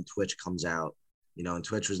traction, and then Twitch comes out, and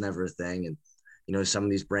Twitch was never a thing, and some of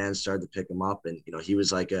these brands started to pick him up, and he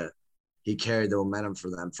was like he carried the momentum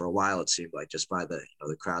for them for a while, it seemed like, just by the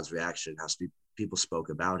the crowd's reaction, how people spoke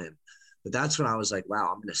about him. But that's when I was like,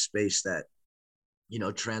 wow, I'm in a space that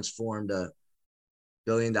transformed a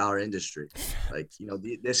billion-dollar industry. Like,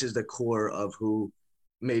 this is the core of who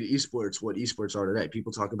made esports what esports are today.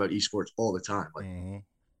 People talk about esports all the time. Like,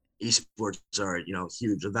 esports are,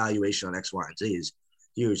 huge. The valuation on X, Y, and Z is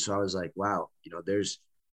huge. So I was like, wow,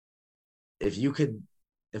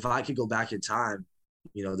 if I could go back in time,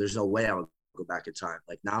 there's no way I would go back in time.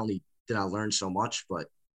 Like, not only did I learn so much, but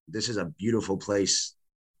this is a beautiful place,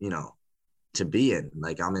 to be in.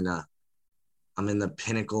 Like, I'm in the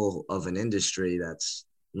pinnacle of an industry that's,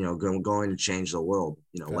 going to change the world,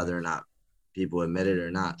 whether or not people admit it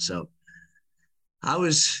or not. So that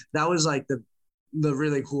was like the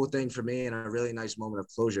really cool thing for me, and a really nice moment of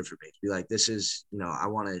closure for me to be like, this is, I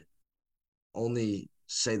want to only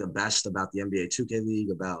say the best about the NBA 2K League,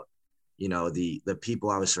 about, the people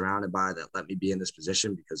I was surrounded by that let me be in this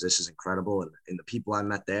position, because this is incredible. And the people I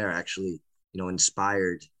met there actually,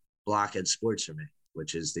 inspired BlockHead Sports for me,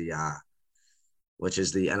 which is the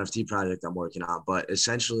NFT project I'm working on. But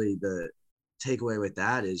essentially the takeaway with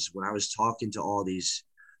that is, when I was talking to all these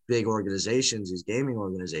big organizations, these gaming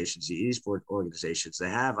organizations, the esports organizations, they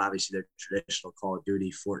have obviously their traditional Call of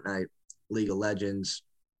Duty, Fortnite, League of Legends,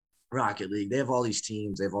 Rocket League. They have all these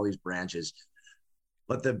teams, they have all these branches.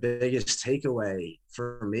 But the biggest takeaway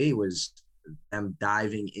for me was them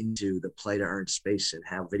diving into the play to earn space and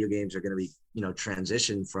how video games are going to be,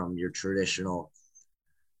 transition from your traditional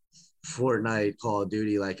Fortnite, Call of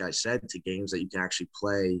Duty, like I said, to games that you can actually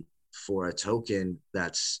play for a token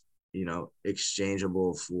that's,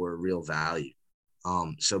 exchangeable for real value.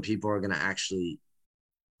 So people are going to actually,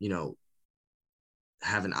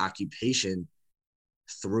 have an occupation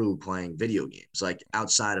through playing video games, like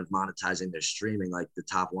outside of monetizing their streaming, like the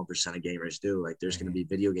top 1% of gamers do. Like there's going to be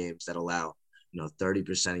video games that allow,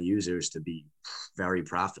 30% of users to be very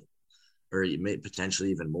profitable, or you may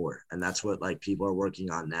potentially even more. And that's what like people are working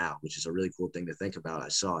on now, which is a really cool thing to think about. I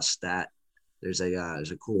saw a stat. There's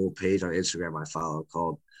a cool page on Instagram I follow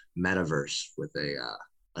called Metaverse with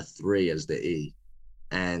a 3 as the E,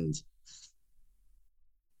 and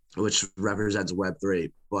which represents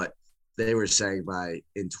Web3. But they were saying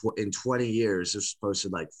in 20 years, this was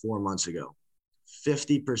posted like 4 months ago,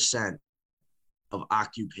 50% of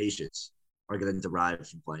occupations are going to derive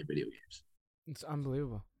from playing video games. It's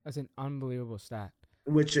unbelievable. That's an unbelievable stat.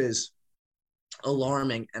 Which is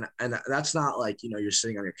alarming. And that's not like, you're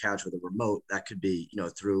sitting on your couch with a remote. That could be,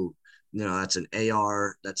 through, that's an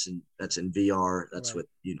AR, that's in VR, that's right.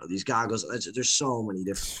 With, these goggles. There's so many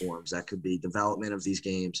different forms. That could be development of these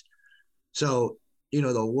games. So,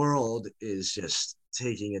 the world is just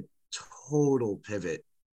taking a total pivot.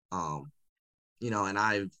 And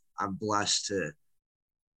I'm blessed to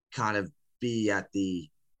kind of be at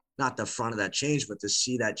not the front of that change, but to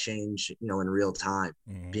see that change, in real time,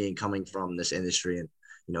 coming from this industry and,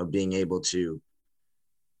 being able to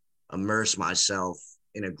immerse myself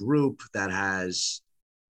in a group that has,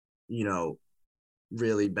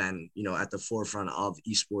 really been, at the forefront of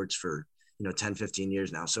esports for, 10, 15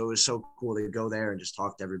 years now. So it was so cool to go there and just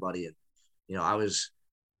talk to everybody. And, I was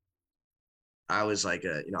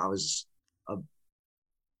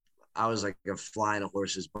like a fly in a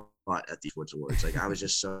horse's butt at the sports awards. Like I was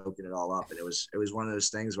just soaking it all up. And it was one of those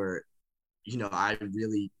things where, I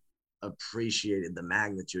really appreciated the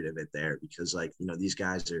magnitude of it there, because like, these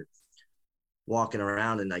guys are walking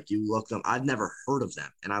around and like you look them, I'd never heard of them.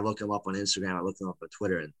 And I look them up on Instagram, I look them up on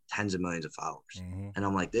Twitter, and tens of millions of followers. And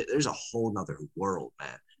I'm like, there's a whole nother world,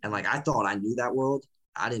 man. And like, I thought I knew that world.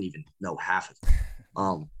 I didn't even know half of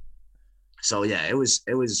it. So yeah, it was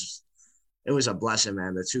a blessing,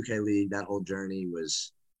 man. The 2K League, that whole journey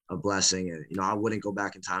was a blessing. And, I wouldn't go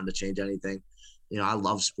back in time to change anything. I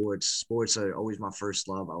love sports. Sports are always my first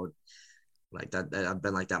love. I would like that. I've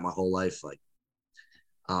been like that my whole life. Like,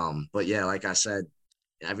 but yeah, like I said,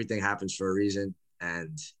 everything happens for a reason.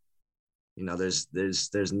 And,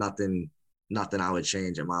 there's nothing I would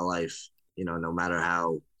change in my life, no matter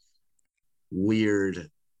how weird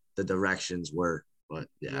the directions were. But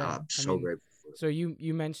yeah, I'm so grateful. So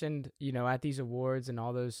you mentioned, at these awards and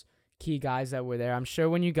all those key guys that were there, I'm sure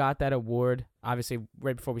when you got that award, obviously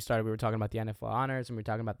right before we started, we were talking about the NFL honors and we were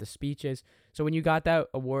talking about the speeches. So when you got that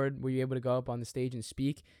award, were you able to go up on the stage and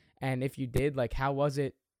speak? And if you did, like, how was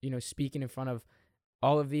it, speaking in front of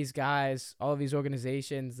all of these guys, all of these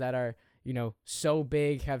organizations that are, so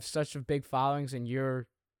big, have such a big followings, and you're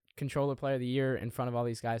controller player of the year in front of all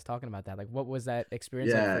these guys talking about that? Like, what was that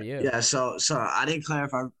experience like for you? Yeah. So I didn't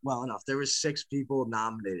clarify well enough. There was 6 people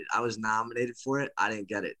nominated. I was nominated for it. I didn't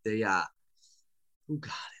get it. Who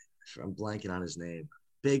got it? I'm blanking on his name.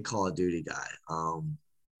 Big Call of Duty guy.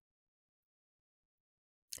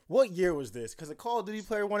 What year was this? Because a Call of Duty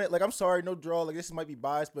player won it. Like, I'm sorry, no draw. Like, this might be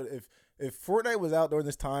biased, but if Fortnite was out during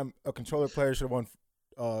this time, a controller player should have won.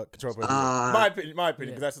 Controller player. My opinion,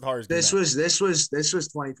 because that's the hardest. This was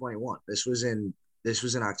 2021. This was in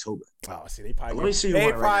October. Oh, see, they probably. Let me see.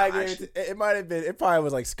 It might have been. It probably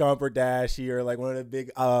was like Scump or Dashy or like one of the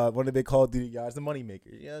big Call of Duty guys, the money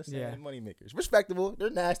makers. You know what I'm saying? Yeah. Money makers, respectable. They're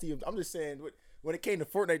nasty. I'm just saying. When it came to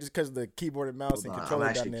Fortnite, just because of the keyboard and mouse and controller I'm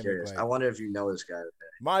actually dynamic. Curious. Like, I wonder if you know this guy.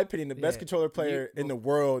 My opinion, the best controller player in the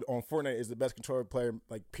world on Fortnite is the best controller player,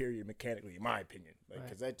 like, period, mechanically, in my opinion. Like,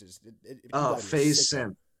 because that just FaZe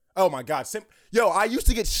Simp. Oh my God, Simp! Yo, I used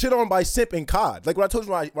to get shit on by Simp in COD. Like when I told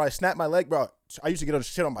you when I snapped my leg, bro. I used to get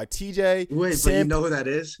shit on by TJ. Wait, Simp. But you know who that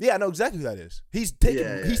is? Yeah, I know exactly who that is. He's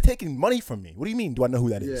taking money from me. What do you mean? Do I know who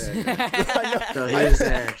that is? Yeah. No, he is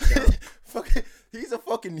there.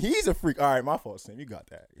 He's a freak. All right, my fault, Simp. You got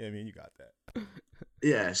that. Yeah, I mean, you got that.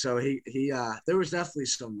 Yeah. So he there was definitely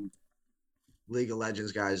some League of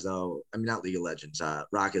Legends guys, though. I mean, not League of Legends.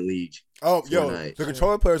 Rocket League. Oh, Fortnite. Yo, the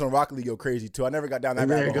controller players on Rocket League go crazy too. I never got down that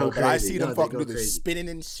rabbit hole, but I see them fucking do the spinning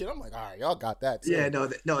and shit. I'm like, all right, y'all got that too. Yeah, no,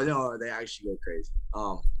 they actually go crazy.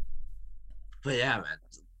 But yeah, man,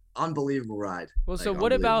 unbelievable ride. Well, so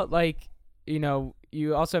what about like,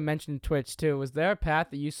 you also mentioned Twitch too. Was there a path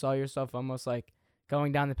that you saw yourself almost like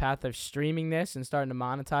going down the path of streaming this and starting to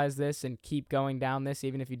monetize this and keep going down this,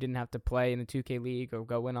 even if you didn't have to play in the 2K League or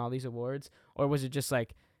go win all these awards? Or was it just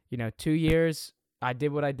like, 2 years, I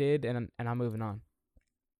did what I did and I'm moving on?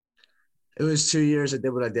 It was 2 years I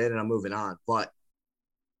did what I did and I'm moving on. But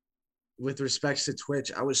with respects to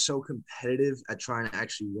Twitch, I was so competitive at trying to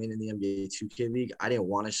actually win in the NBA 2K League. I didn't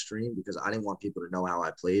want to stream because I didn't want people to know how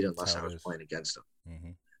I played unless I was playing against them.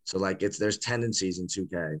 Mm-hmm. So like there's tendencies in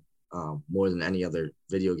 2K more than any other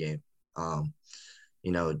video game,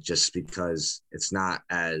 just because it's not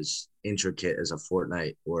as intricate as a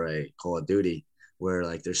Fortnite or a Call of Duty where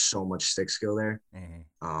like there's so much stick skill there.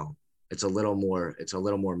 Mm-hmm. It's a little more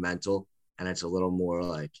mental, and it's a little more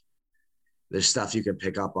like there's stuff you can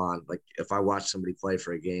pick up on. Like if I watch somebody play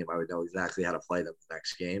for a game, I would know exactly how to play them the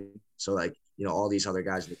next game. So like, all these other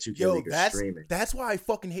guys in the 2K League are streaming. That's why I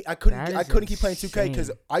fucking hate. I couldn't keep playing 2K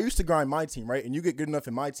because I used to grind my team, right? And you get good enough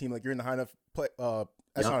in my team, like you're in the high enough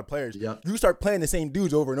echelon of players. Yep. You start playing the same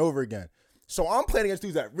dudes over and over again. So I'm playing against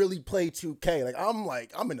dudes that really play 2K.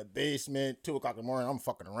 I'm in the basement, 2:00 in the morning. I'm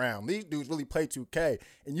fucking around. These dudes really play 2K,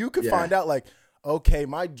 and you can find out like, okay,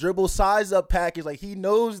 my dribble size up package, like he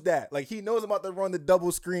knows that. Like he knows I'm about to run the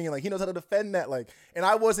double screen. Like he knows how to defend that. Like, and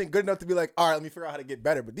I wasn't good enough to be like, all right, let me figure out how to get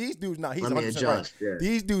better. But these dudes, he's 100% right. Yeah.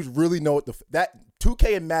 These dudes really know that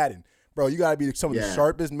 2K and Madden, bro, you gotta be some of the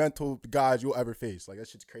sharpest mental guys you'll ever face. Like that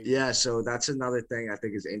shit's crazy. Yeah, so that's another thing I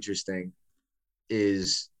think is interesting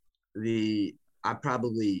is I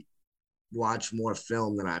probably watched more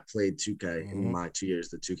film than I played 2K in my 2 years,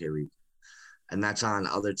 the 2K League. And that's on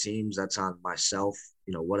other teams. That's on myself.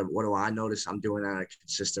 What do I notice? I'm doing that at a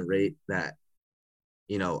consistent rate that,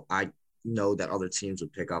 I know that other teams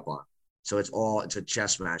would pick up on. So it's a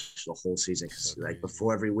chess match the whole season. Like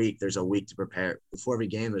before every week, there's a week to prepare. Before every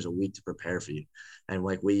game, there's a week to prepare for you. And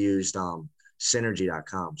like we used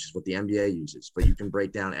Synergy.com, which is what the NBA uses. But you can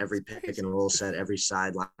break down every pick and roll set, every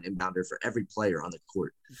sideline inbounder for every player on the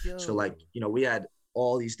court. Yo. So like, we had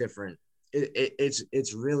all these different.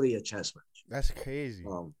 It's really a chess match. That's crazy.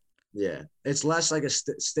 Yeah, it's less like a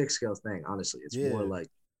stick skill thing. Honestly, it's more like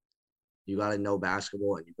you got to know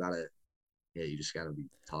basketball and you just got to be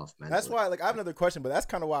tough, man. That's why, like, I have another question, but that's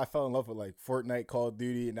kind of why I fell in love with like Fortnite, Call of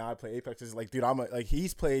Duty, and now I play Apex. It's like, dude,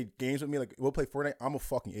 he's played games with me. Like, we'll play Fortnite. I'm a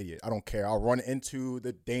fucking idiot. I don't care. I'll run into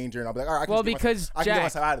the danger and I'll be like, all right, I can get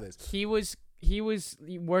myself out of this. He was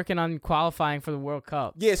working on qualifying for the World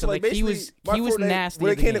Cup. Yeah, so like he was nasty.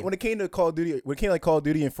 When it came to Call of Duty, Call of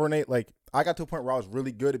Duty and Fortnite, like I got to a point where I was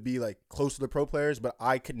really good to be like close to the pro players, but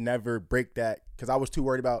I could never break that because I was too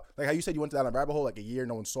worried about like how you said you went down a rabbit hole like a year,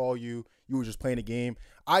 no one saw you, you were just playing a game.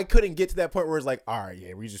 I couldn't get to that point where it's like, all right,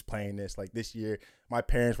 yeah, we're just playing this. Like this year, my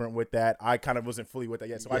parents weren't with that. I kind of wasn't fully with that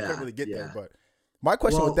yet, so I couldn't really get there. But my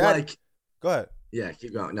question with that, go ahead. Yeah,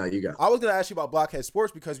 keep going. No, you go. I was gonna ask you about BlockHead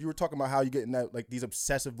Sports because you were talking about how you get in that like these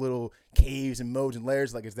obsessive little caves and modes and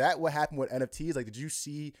layers. Like, is that what happened with NFTs? Like, did you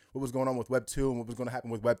see what was going on with Web 2 and what was going to happen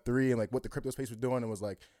with Web 3 and like what the crypto space was doing? And was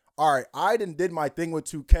like, all right, I did my thing with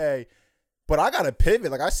 2K, but I gotta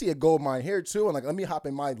pivot. Like, I see a gold mine here too, and like, let me hop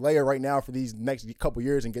in my layer right now for these next couple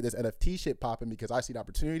years and get this NFT shit popping because I see the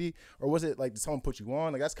opportunity. Or was it like did someone put you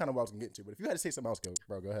on? Like, that's kind of what I was gonna get into. But if you had to say something else,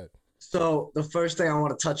 go ahead. So the first thing I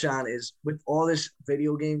want to touch on is with all this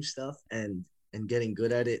video game stuff and getting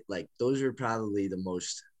good at it, like those are probably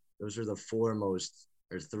those are the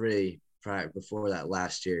three before that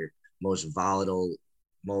last year, most volatile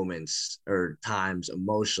moments or times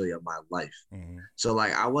emotionally of my life. Mm-hmm. So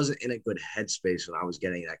like I wasn't in a good headspace when I was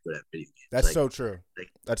getting that good at video games. That's like, so true.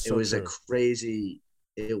 It was a crazy,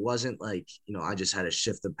 it wasn't like, I just had a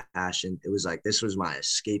shift of passion. It was like, this was my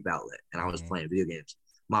escape outlet and I was playing video games.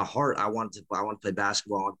 My heart, I want to play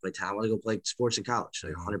basketball. I want to play tennis. I want to go play sports in college,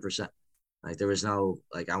 like 100%. Like there was no,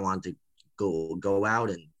 like I wanted to go out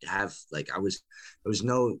and have, like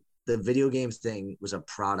the video game thing was a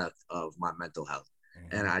product of my mental health.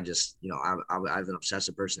 Mm-hmm. And I just, I have an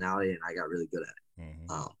obsessive personality and I got really good at it.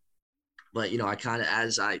 Mm-hmm. But, I kind of,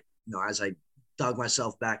 as I dug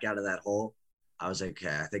myself back out of that hole, I was like,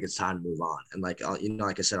 okay, I think it's time to move on. And like,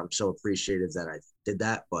 like I said, I'm so appreciative that I did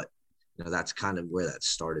that, but that's kind of where that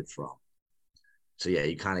started from. So yeah,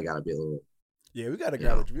 you kind of got to be a little Yeah, we gotta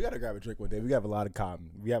grab a drink one day. We have a lot of common.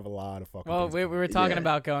 We have a lot of fucking. Well, we were talking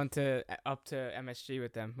about going up to MSG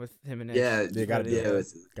with them, with him and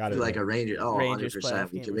gotta like a Ranger. Oh, Rangers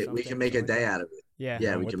 100%. We can make a day out of it.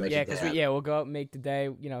 Yeah, we can make a day. Yeah, we'll go out and make the day.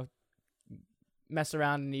 Mess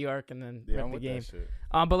around in New York and then rent the game.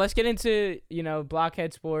 But let's get into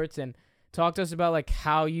BlockHead Sports and talk to us about like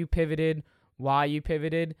how you pivoted, why you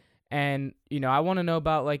pivoted. And, I want to know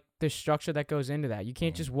about, like, the structure that goes into that. You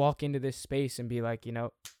can't just walk into this space and be like,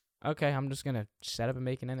 okay, I'm just going to set up and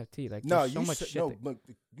make an NFT. Like, no, look,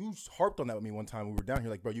 you harped on that with me one time. We were down here,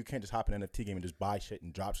 like, bro, you can't just hop in an NFT game and just buy shit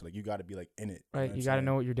and drop shit. Like, you got to be, like, in it. Right, you got to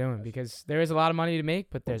know what you're doing because there is a lot of money to make,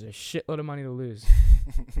 but there's a shitload of money to lose.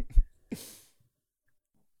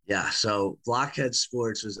 Yeah, so BlockHead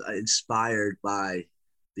Sports was inspired by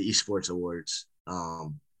the esports awards.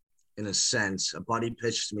 In a sense, a buddy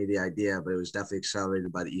pitched me the idea, but it was definitely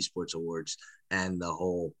accelerated by the esports awards and the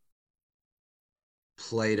whole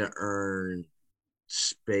play to earn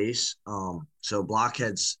space. So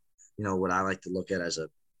BlockHead's, what I like to look at as a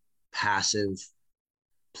passive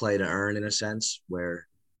play to earn in a sense where,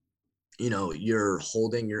 you're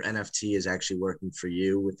holding your NFT is actually working for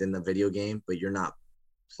you within the video game, but you're not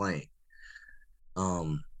playing.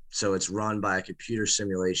 So it's run by a computer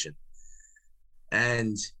simulation.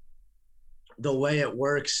 And the way it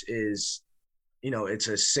works is, it's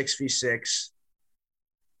a 6v6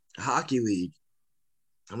 hockey league.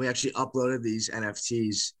 And we actually uploaded these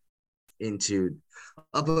NFT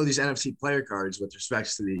player cards with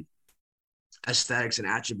respects to the aesthetics and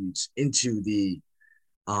attributes into the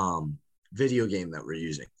video game that we're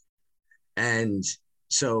using. And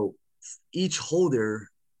so each holder,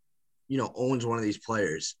 owns one of these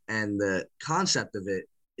players. And the concept of it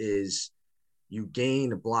is you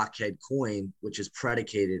gain a BlockHead coin, which is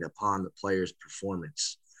predicated upon the player's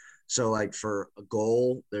performance. So like for a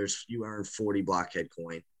goal, you earn 40 BlockHead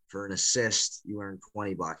coin. For an assist, you earn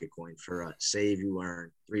 20 BlockHead coin. For a save, you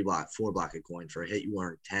earn 4 BlockHead coin. For a hit, you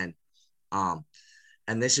earn 10.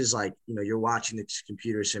 And this is like, you're watching the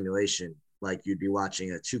computer simulation, like you'd be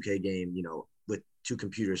watching a 2K game, with two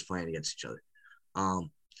computers playing against each other.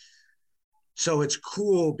 So it's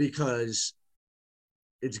cool because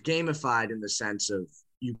it's gamified in the sense of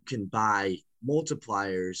you can buy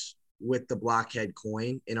multipliers with the BlockHead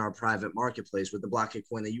coin in our private marketplace with the BlockHead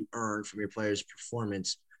coin that you earn from your player's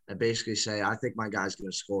performance that basically say, I think my guy's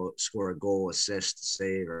going to score a goal, assist,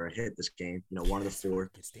 save, or a hit this game, one of the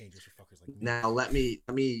four. It's dangerous for fuckers like me. Now let me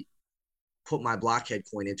put my BlockHead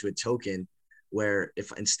coin into a token where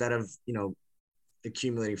if instead of,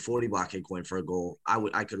 accumulating 40 BlockHead coin for a goal,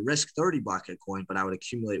 I could risk 30 BlockHead coin, but I would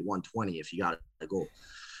accumulate 120 if you got a goal.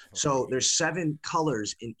 So there's 7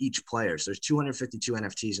 colors in each player. So there's 252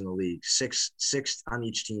 NFTs in the league, six on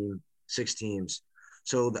each team, 6 teams.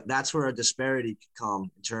 So that's where a disparity could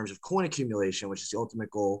come in terms of coin accumulation, which is the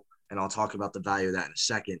ultimate goal. And I'll talk about the value of that in a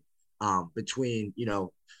second. Between,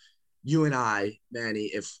 you and I,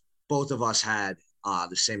 Manny, if both of us had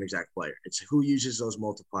the same exact player, it's who uses those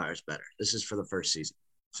multipliers better. This is for the first season.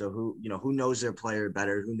 So who knows their player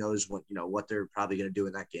better, who knows what they're probably going to do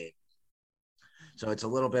in that game. So it's a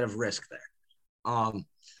little bit of risk there.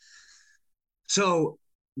 So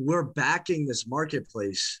we're backing this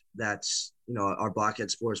marketplace that's, our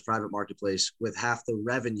BlockHead Sports private marketplace with half the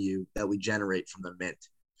revenue that we generate from the mint.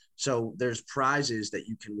 So there's prizes that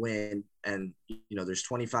you can win. And, there's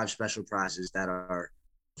 25 special prizes that are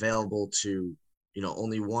available to,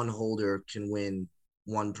 only one holder can win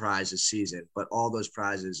one prize a season, but all those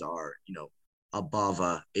prizes are, above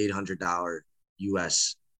a $800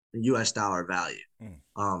 US dollar value.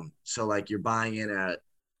 So like you're buying in at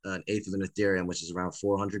an eighth of an Ethereum, which is around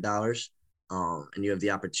 $400. And you have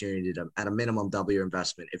the opportunity to, at a minimum, double your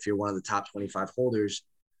investment if you're one of the top 25 holders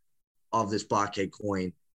of this BlockHead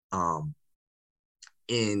coin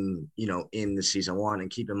in the season 1. And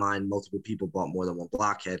keep in mind, multiple people bought more than one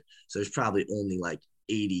BlockHead. So there's probably only like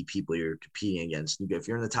 80 people you're competing against. If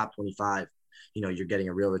you're in the top 25, you're getting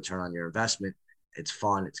a real return on your investment. It's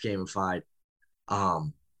fun. It's gamified.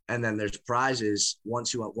 And then there's prizes.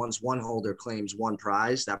 Once one holder claims one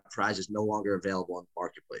prize, that prize is no longer available in the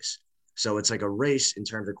marketplace. So it's like a race in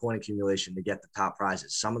terms of coin accumulation to get the top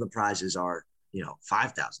prizes. Some of the prizes are, $5,000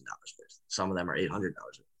 worth. Some of them are $800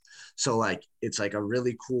 worth. So like, it's like a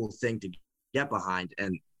really cool thing to get behind.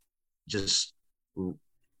 And just,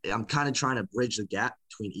 I'm kind of trying to bridge the gap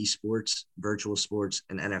between esports, virtual sports,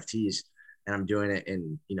 and NFTs. And I'm doing it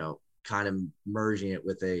in, kind of merging it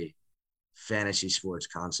with a fantasy sports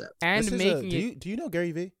concept. And do you know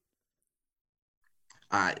Gary Vee?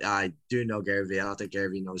 I do know Gary Vee. I don't think Gary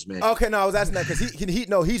Vee knows me. Okay, no, I was asking that because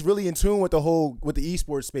he's really in tune with the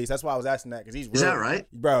esports space. That's why I was asking that because he's really, is that right,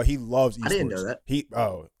 bro? He loves esports. I didn't know that. He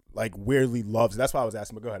like weirdly loves it. That's why I was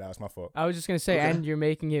asking. But go ahead, that was my fault. I was just gonna say, okay. And you're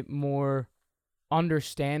making it more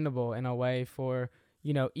understandable in a way for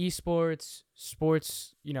esports,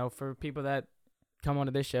 sports. For people that come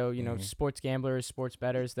onto this show, sports gamblers, sports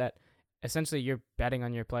bettors, that essentially you're betting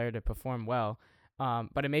on your player to perform well.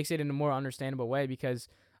 But it makes it in a more understandable way because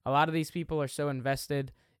a lot of these people are so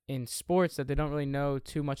invested in sports that they don't really know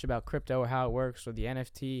too much about crypto or how it works or the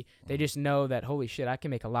NFT. They just know that, holy shit, I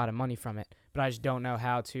can make a lot of money from it, but I just don't know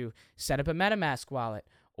how to set up a MetaMask wallet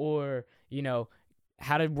or,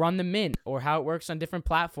 how to run the mint or how it works on different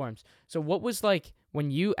platforms. So what was like when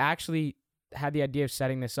you actually had the idea of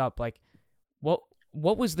setting this up, like what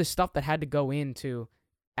was the stuff that had to go into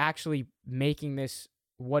actually making this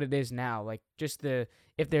what it is now? Like just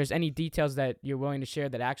if there's any details that you're willing to share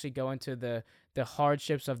that actually go into the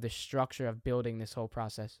hardships of the structure of building this whole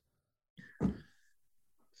process.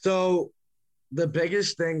 So the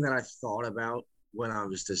biggest thing that I thought about when I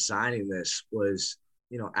was designing this was,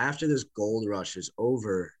 after this gold rush is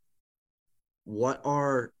over, what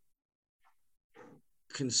are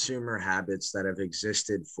consumer habits that have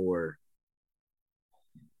existed for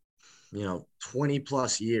 20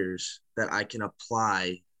 plus years that I can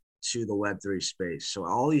apply to the Web3 space. So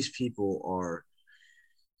all these people are,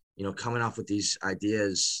 coming up with these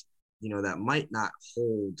ideas, that might not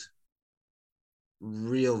hold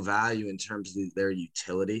real value in terms of their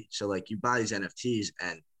utility. So like you buy these NFTs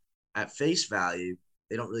and at face value,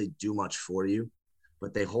 they don't really do much for you,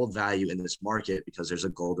 but they hold value in this market because there's a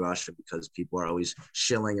gold rush and because people are always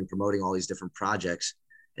shilling and promoting all these different projects.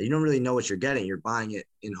 And you don't really know what you're getting. You're buying it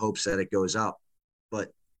in hopes that it goes up, but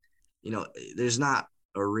there's not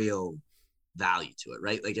a real value to it,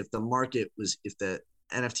 right? Like if the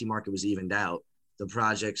NFT market was evened out, the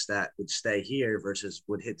projects that would stay here versus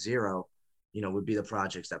would hit zero, would be the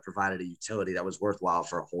projects that provided a utility that was worthwhile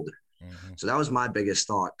for a holder. Mm-hmm. So that was my biggest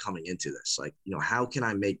thought coming into this. Like, how can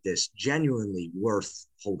I make this genuinely worth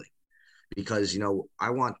holding? Because, I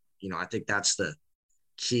want, I think that's the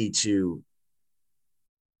key to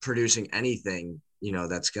producing anything,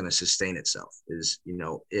 that's going to sustain itself is,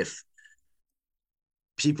 if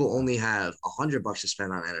people only have $100 to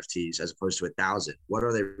spend on NFTs as opposed to 1,000, what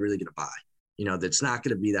are they really going to buy? That's not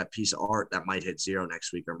going to be that piece of art that might hit zero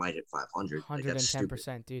next week or might hit 500.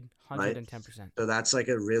 110%, dude. 110%. Right? So that's like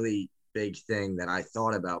a really big thing that I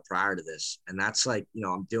thought about prior to this. And that's like,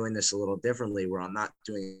 I'm doing this a little differently where I'm not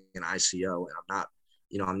doing an ICO and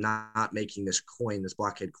I'm not making this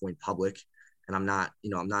BlockHead coin public. And I'm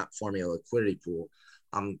not forming a liquidity pool.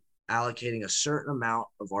 I'm allocating a certain amount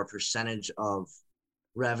of our percentage of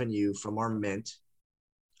revenue from our mint.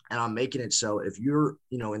 And I'm making it so if you're,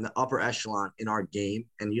 in the upper echelon in our game,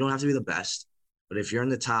 and you don't have to be the best, but if you're in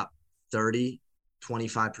the top 30,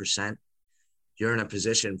 25%, you're in a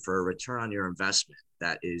position for a return on your investment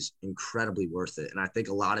that is incredibly worth it. And I think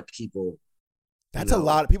a lot of people. That's a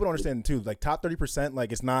lot of people don't understand too. Like top 30%,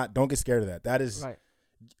 like it's not, don't get scared of that. That is right.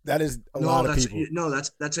 That is a lot of people. No,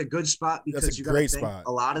 that's a good spot because that's a great spot.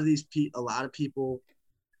 A lot of people.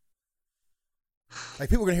 Like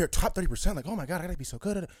people are gonna hear top 30%, like, oh my god, I gotta be so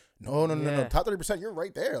good at it. No. Top 30%, you're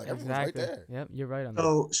right there. Like everyone's right there. Yep, you're right on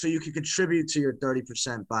that. So you can contribute to your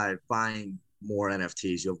 30% by buying more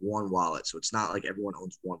NFTs. You have one wallet, so it's not like everyone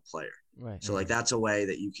owns one player. Right. So like that's a way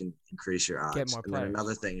that you can increase your odds. Get more players. And then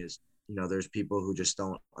another thing is, there's people who just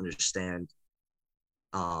don't understand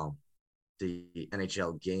the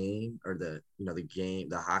NHL game or the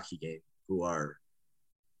hockey game, who are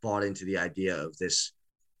bought into the idea of this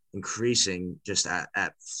increasing just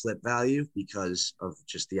at flip value because of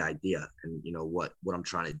just the idea and what I'm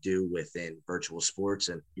trying to do within virtual sports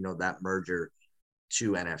and that merger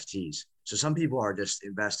to NFTs. So some people are just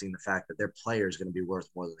investing in the fact that their player is going to be worth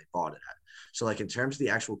more than they bought it at. So like in terms of the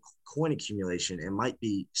actual coin accumulation, it might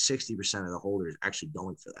be 60% of the holders actually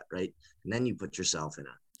going for that, right? And then you put yourself in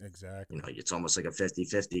a exactly. It's almost like a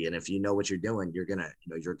 50-50. And if you know what you're doing, you're gonna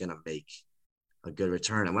make a good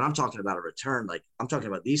return. And when I'm talking about a return, like I'm talking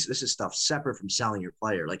about this is stuff separate from selling your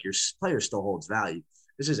player. Like your player still holds value.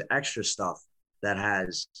 This is extra stuff that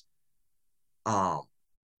has, that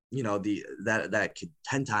could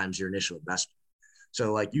 10 times your initial investment.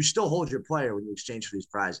 So like you still hold your player when you exchange for these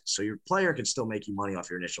prizes. So your player can still make you money off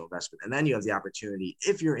your initial investment. And then you have the opportunity,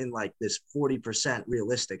 if you're in like this 40%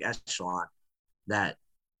 realistic echelon, that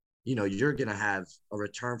you're going to have a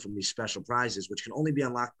return from these special prizes, which can only be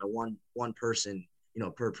unlocked by one person,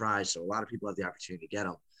 per prize. So a lot of people have the opportunity to get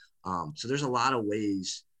them. So there's a lot of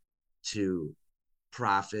ways to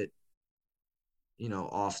profit,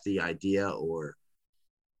 off the idea, or,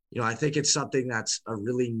 I think it's something that's a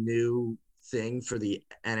really new thing for the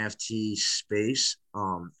NFT space.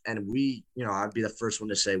 And we, I'd be the first one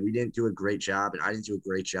to say we didn't do a great job, and I didn't do a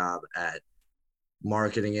great job at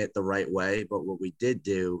marketing it the right way. But what we did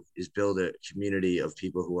do is build a community of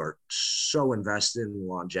people who are so invested in the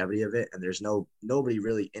longevity of it. And there's nobody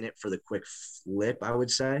really in it for the quick flip, I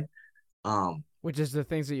would say. Which is the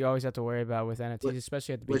things that you always have to worry about with NFTs,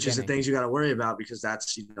 especially at the beginning. Which is the things you got to worry about, because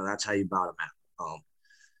that's how you bottom out.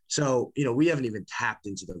 So, we haven't even tapped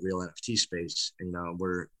into the real NFT space. And,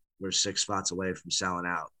 we're 6 spots away from selling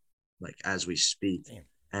out, like, as we speak. Damn.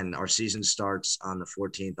 And our season starts on the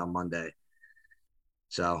 14th on Monday.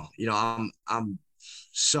 So, I'm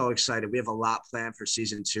so excited. We have a lot planned for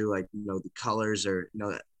season 2. Like, the colors are,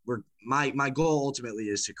 my goal ultimately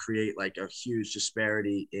is to create like a huge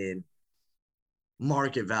disparity in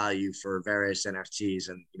market value for various NFTs.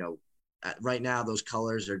 And, right now those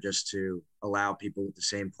colors are just to allow people with the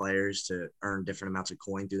same players to earn different amounts of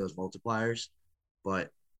coin through those multipliers.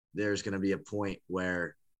 But there's going to be a point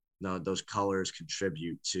where those colors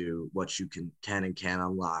contribute to what you can and can't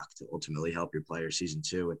unlock to ultimately help your player season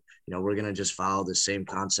 2. And, we're going to just follow the same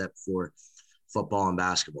concept for football and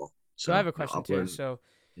basketball. So I have a question too.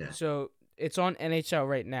 So it's on NHL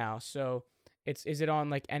right now. So is it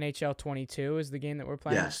on like NHL 22 is the game that we're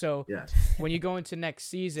playing? Yes. So yes. When you go into next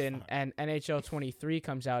season and NHL 23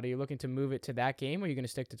 comes out, are you looking to move it to that game, or are you going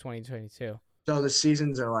to stick to 2022? So the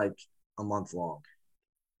seasons are like a month long.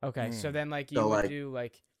 Okay. So then like you would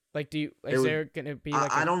do is there going to be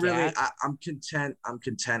like I'm content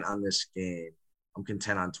on this game. I'm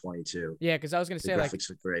content on 22. Yeah, because I was going to say, like, graphics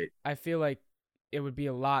look great. I feel like it would be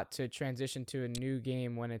a lot to transition to a new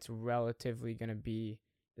game when it's relatively going to be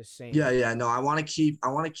the same. Yeah. No, I want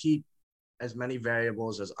to keep as many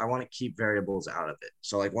variables as I want to keep variables out of it.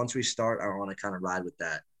 So like once we start, I want to kind of ride with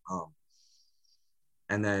that.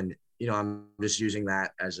 And then, I'm just using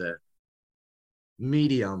that as a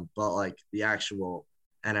medium, but like the actual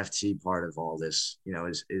NFT part of all this,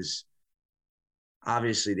 is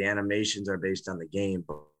obviously the animations are based on the game,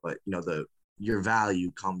 but your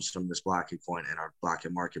value comes from this BlockHead coin and our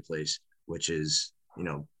BlockHead marketplace, which is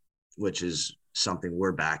something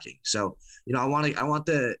we're backing. So, I want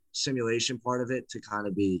the simulation part of it to kind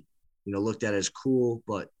of be, looked at as cool,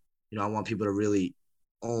 but, I want people to really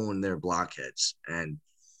own their BlockHeads. And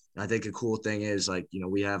I think a cool thing is, like,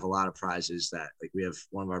 we have a lot of prizes that, like, we have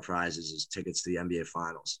one of our prizes is tickets to the NBA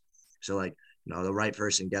finals. So like, the right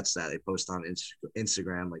person gets that. They post on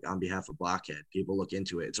Instagram, like, on behalf of BlockHead. People look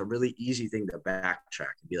into it. It's a really easy thing to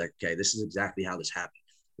backtrack and be like, okay, this is exactly how this happened.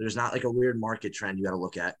 There's not like a weird market trend you got to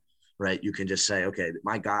look at, right? You can just say, okay,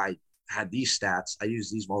 my guy had these stats. I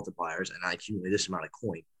used these multipliers and I accumulated this amount of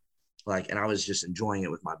coin. Like, and I was just enjoying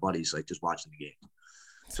it with my buddies, like just watching the game.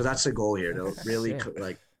 So that's the goal here, to really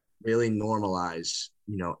really normalize,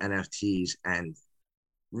 NFTs and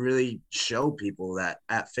really show people that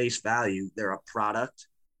at face value, they're a product,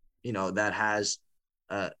 that has,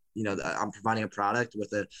 I'm providing a product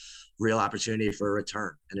with a real opportunity for a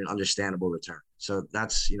return and an understandable return. So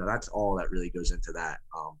that's all that really goes into that.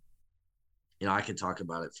 I could talk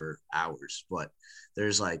about it for hours, but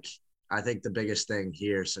there's I think the biggest thing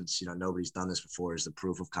here, since, nobody's done this before, is the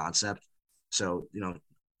proof of concept. So,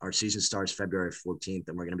 our season starts February 14th,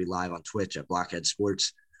 and we're going to be live on Twitch at BlockHead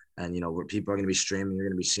Sports. And, where people are going to be streaming, you're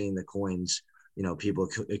going to be seeing the coins, people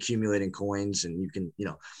accumulating coins, and you can,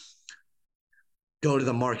 go to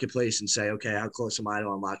the marketplace and say, okay, how close am I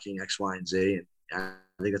to unlocking X, Y, and Z? And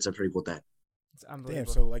I think that's a pretty cool thing. It's unbelievable.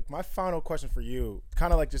 Damn. So like my final question for you,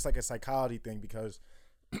 kind of like just like a psychology thing, because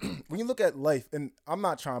when you look at life, and I'm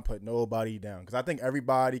not trying to put nobody down, because I think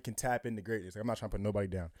everybody can tap into greatness. Like, I'm not trying to put nobody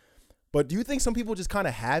down. But do you think some people just kind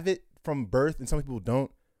of have it from birth and some people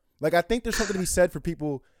don't? Like, I think there's something to be said for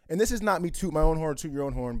people, and this is not me toot my own horn, toot your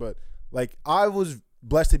own horn, but like, I was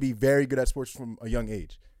blessed to be very good at sports from a young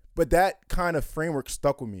age. But that kind of framework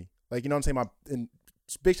stuck with me. Like, you know what I'm saying? And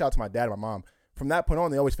big shout out to my dad and my mom. From that point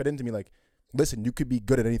on, they always fed into me like, listen, you could be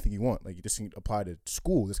good at anything you want. Like, this can apply to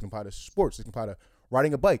school. This can apply to sports. This can apply to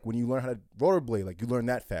riding a bike. When you learn how to rollerblade, like, you learn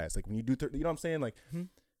that fast. Like, when you do, you know what I'm saying? Like,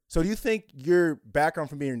 So do you think your background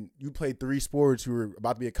from you played 3 sports, you were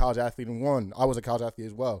about to be a college athlete in one, I was a college athlete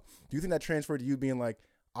as well. Do you think that transferred to you being like,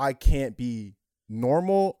 I can't be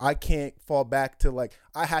normal? I can't fall back to like,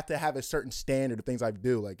 I have to have a certain standard of things I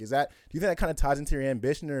do. Like, do you think that kind of ties into your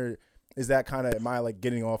ambition, or is that kind of, am I like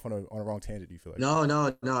getting off on a wrong tangent, do you feel like?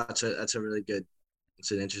 No. That's a really good,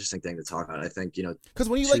 it's an interesting thing to talk about. I think, because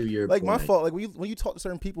when you like my fault, like when you talk to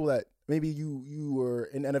certain people that maybe you were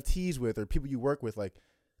in NFTs with, or people you work with, like,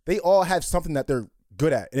 they all have something that they're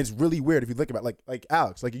good at. And it's really weird if you look about like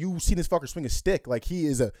Alex. Like you seen this fucker swing a stick. Like he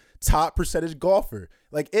is a top percentage golfer.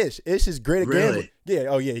 Like Ish is great at gambling. Yeah,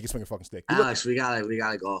 oh yeah, he can swing a fucking stick. Alex, we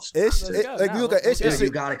gotta golf. Ish, like you look at Ish, you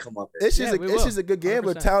gotta come up. Ish is a good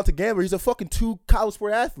gambler, 100%. Talented gambler. He's a fucking 2 college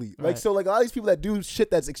sport athlete. Right. Like so, like a lot of these people that do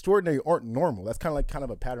shit that's extraordinary aren't normal. That's kind of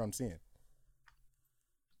a pattern I'm seeing.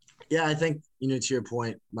 Yeah, I think, to your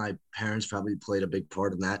point, my parents probably played a big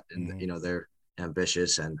part in that. And, they're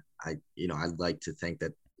ambitious. And I'd like to think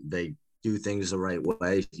that they do things the right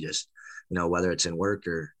way. Just, whether it's in work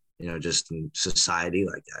or, just in society,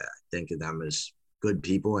 like I think of them as good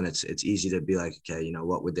people. And it's easy to be like, okay,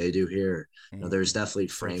 what would they do here? There's definitely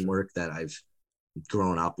framework that I've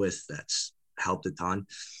grown up with that's helped a ton.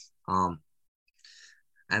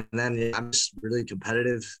 And then I'm just really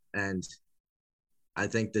competitive, and I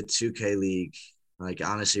think the 2K League, like,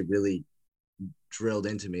 honestly really drilled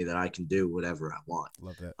into me that I can do whatever I want.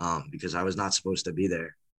 Love that. Because I was not supposed to be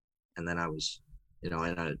there. And then I was,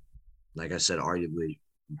 like I said, arguably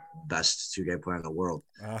best 2K player in the world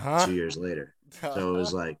 2 years later. So it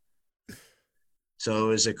was like, it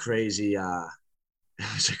was a crazy,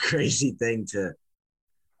 it's a crazy thing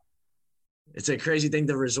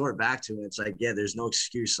to resort back to. It's like, yeah, there's no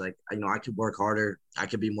excuse. Like, I could work harder. I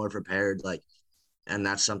could be more prepared. Like, and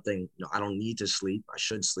that's something, I don't need to sleep. I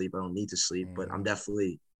should sleep. I don't need to sleep, but I've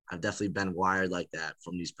definitely been wired like that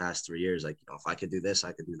from these past 3 years. Like, if I could do this,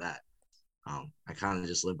 I could do that. I kind of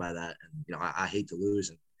just live by that. And, I hate to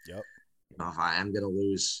lose. And, if I am going to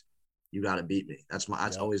lose, you got to beat me. That's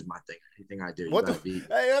always my thing. Anything I do, you got to beat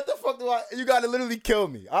me. Hey, what the fuck you got to literally kill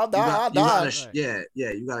me. I'll die. Yeah,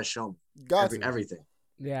 you got to show me. Everything.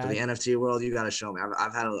 Yeah. For the NFT world, you got to show me.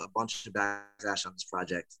 I've had a bunch of backlash on this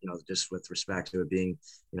project, just with respect to it being,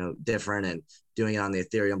 different and doing it on the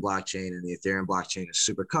Ethereum blockchain. And the Ethereum blockchain is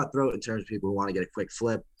super cutthroat in terms of people who want to get a quick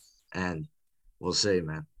flip. And we'll see,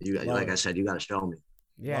 man. I said, you got to show me.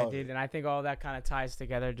 Yeah, dude. And I think all that kind of ties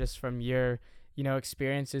together just from your,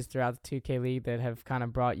 experiences throughout the 2K League that have kind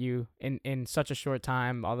of brought you in such a short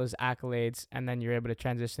time, all those accolades, and then you're able to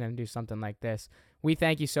transition and do something like this. We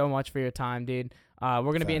thank you so much for your time, dude. We're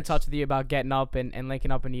going to be in touch with you about getting up and linking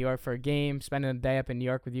up in New York for a game, spending a day up in New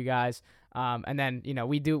York with you guys. And then,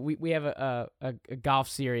 we have a golf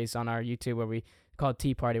series on our YouTube where we call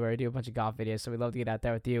Tea Party, where we do a bunch of golf videos. So we'd love to get out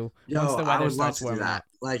there with you once the weather starts warming up.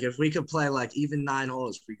 Like, if we could play, like, even 9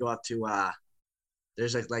 holes, we go up to,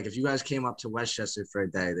 there's like, if you guys came up to Westchester for a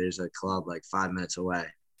day, there's a club like 5 minutes away.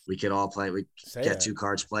 We could all play. We get 2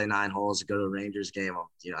 cards, play 9 holes, go to a Rangers game.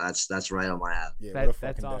 That's right on my app. Yeah,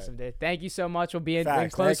 that's awesome, dude. Thank you so much. We'll be in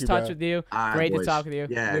close touch with you. Great to talk with you.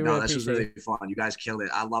 Yeah, this was really fun. You guys killed it.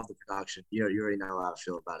 I love the production. You already know how I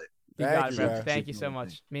feel about it. You got it, bro. Thank you so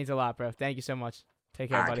much. Means a lot, bro. Thank you so much. Take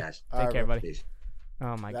care, buddy. Take care, buddy. Peace.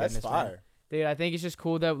 Oh my goodness, man. Dude, I think it's just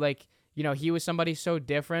cool that, like, he was somebody so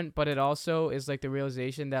different, but it also is like the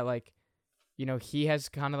realization that, like, he has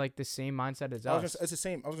kind of like the same mindset as us. It's the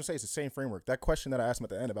same. I was gonna say it's the same framework. That question that I asked him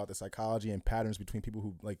at the end about the psychology and patterns between people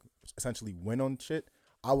who like essentially win on shit.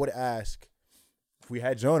 I would ask if we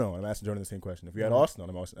had Jonah on, I'm asking Jonah the same question. If we had Austin on,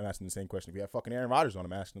 I'm asking the same question. If we had fucking Aaron Rodgers on,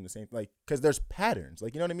 I'm asking him the same. Like, because there's patterns.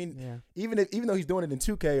 Like, you know what I mean? Yeah. Even though he's doing it in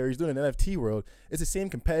 2K or he's doing it in NFT world, it's the same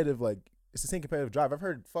competitive drive. I've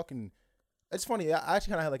heard fucking. It's funny. I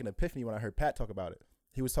actually kind of had like an epiphany when I heard Pat talk about it.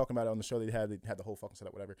 He was talking about it on the show. They had the whole fucking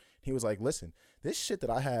setup, whatever. He was like, listen, this shit that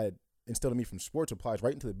I had instilled in me from sports applies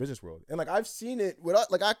right into the business world. And like, I've seen it with,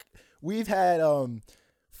 we've had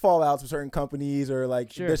fallouts with certain companies or like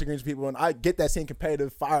disagreements with people. And I get that same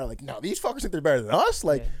competitive fire. Like, no, these fuckers think they're better than us.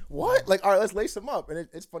 Like, what? Like, all right, let's lace them up. And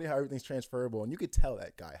it's funny how everything's transferable. And you could tell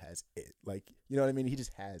that guy has it. Like, you know what I mean? He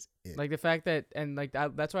just has it. Like the fact that, and like,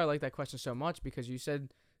 that's why I like that question so much, because you said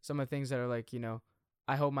some of the things that are like,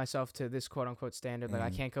 I hold myself to this quote unquote standard. Like I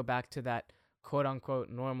can't go back to that quote unquote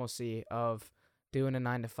normalcy of doing a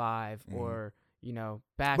 9 to 5 or,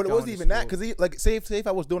 back. But it wasn't even that. Cause say if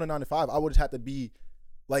I was doing a 9 to 5, I would have to be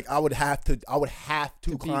like, I would have to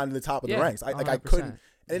climb to the top of the ranks. I couldn't,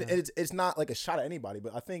 and it's not like a shot at anybody,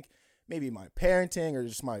 but I think maybe my parenting or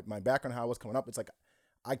just my background, how I was coming up, it's like,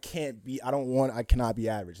 I cannot be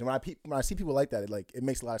average. And when I see people like that, it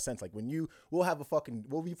makes a lot of sense. Like when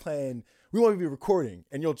we'll be playing, we won't even be recording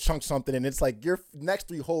and you'll chunk something and it's like your next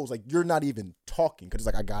 3 holes, like you're not even talking because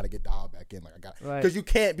it's like, I got to get dialed back in. Like because you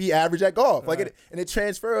can't be average at golf. Like it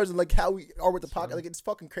transfers and like how we are with the pocket. Like it's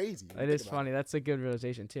fucking crazy. It is funny. That's a good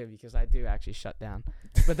realization too, because I do actually shut down,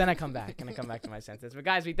 but then I come back and I come back to my senses. But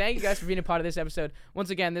guys, we thank you guys for being a part of this episode.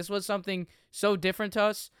 Once again, this was something so different to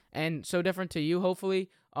us and so different to you, hopefully.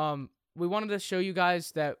 We wanted to show you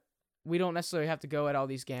guys that we don't necessarily have to go at all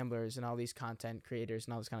these gamblers and all these content creators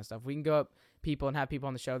and all this kind of stuff. We can go up people and have people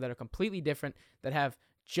on the show that are completely different, that have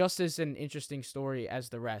just as an interesting story as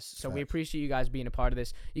the rest. So we appreciate you guys being a part of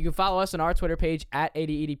this. You can follow us on our Twitter page at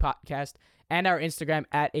 80ED Podcast and our Instagram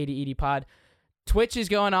at 80ED Pod. Twitch is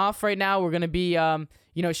going off right now. We're going to be,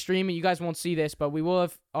 streaming. You guys won't see this, but we will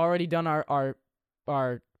have already done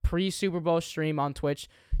our pre-Super Bowl stream on Twitch.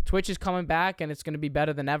 Twitch is coming back, and it's going to be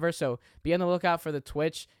better than ever, so be on the lookout for the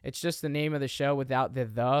Twitch. It's just the name of the show without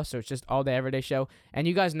the, so it's just All Day Everyday Show. And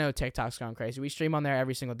you guys know TikTok's going crazy. We stream on there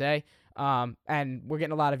every single day, and we're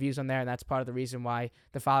getting a lot of views on there, and that's part of the reason why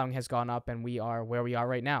the following has gone up, and we are where we are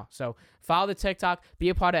right now. So follow the TikTok, be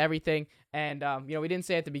a part of everything, and, we didn't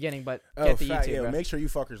say it at the beginning, but get the YouTube. Yeah, make sure you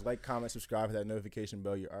fuckers like, comment, subscribe, hit that notification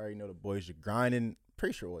bell. You already know the boys are grinding.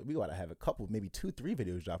 Pretty sure we gotta have a couple, maybe 2-3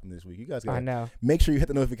 videos dropping this week. You guys gotta make sure you hit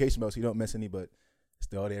the notification bell so you don't miss any. But it's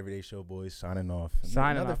the All Day Everyday Show, boys. Signing off.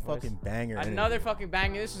 Another fucking banger. Another fucking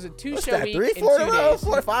banger. This is a 2-show week. 3, 4 in a row,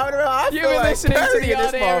 4, 5 in a row. You've been listening to the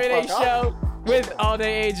All Day Everyday Show with All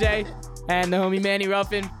Day AJ and the homie Manny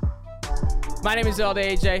Ruffin. My name is All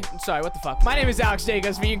Day AJ. I'm sorry, what the fuck? My name is Alex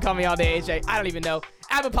Jacobs, but you can call me All Day AJ. I don't even know.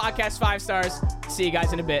 Apple Podcast 5 stars. See you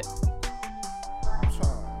guys in a bit.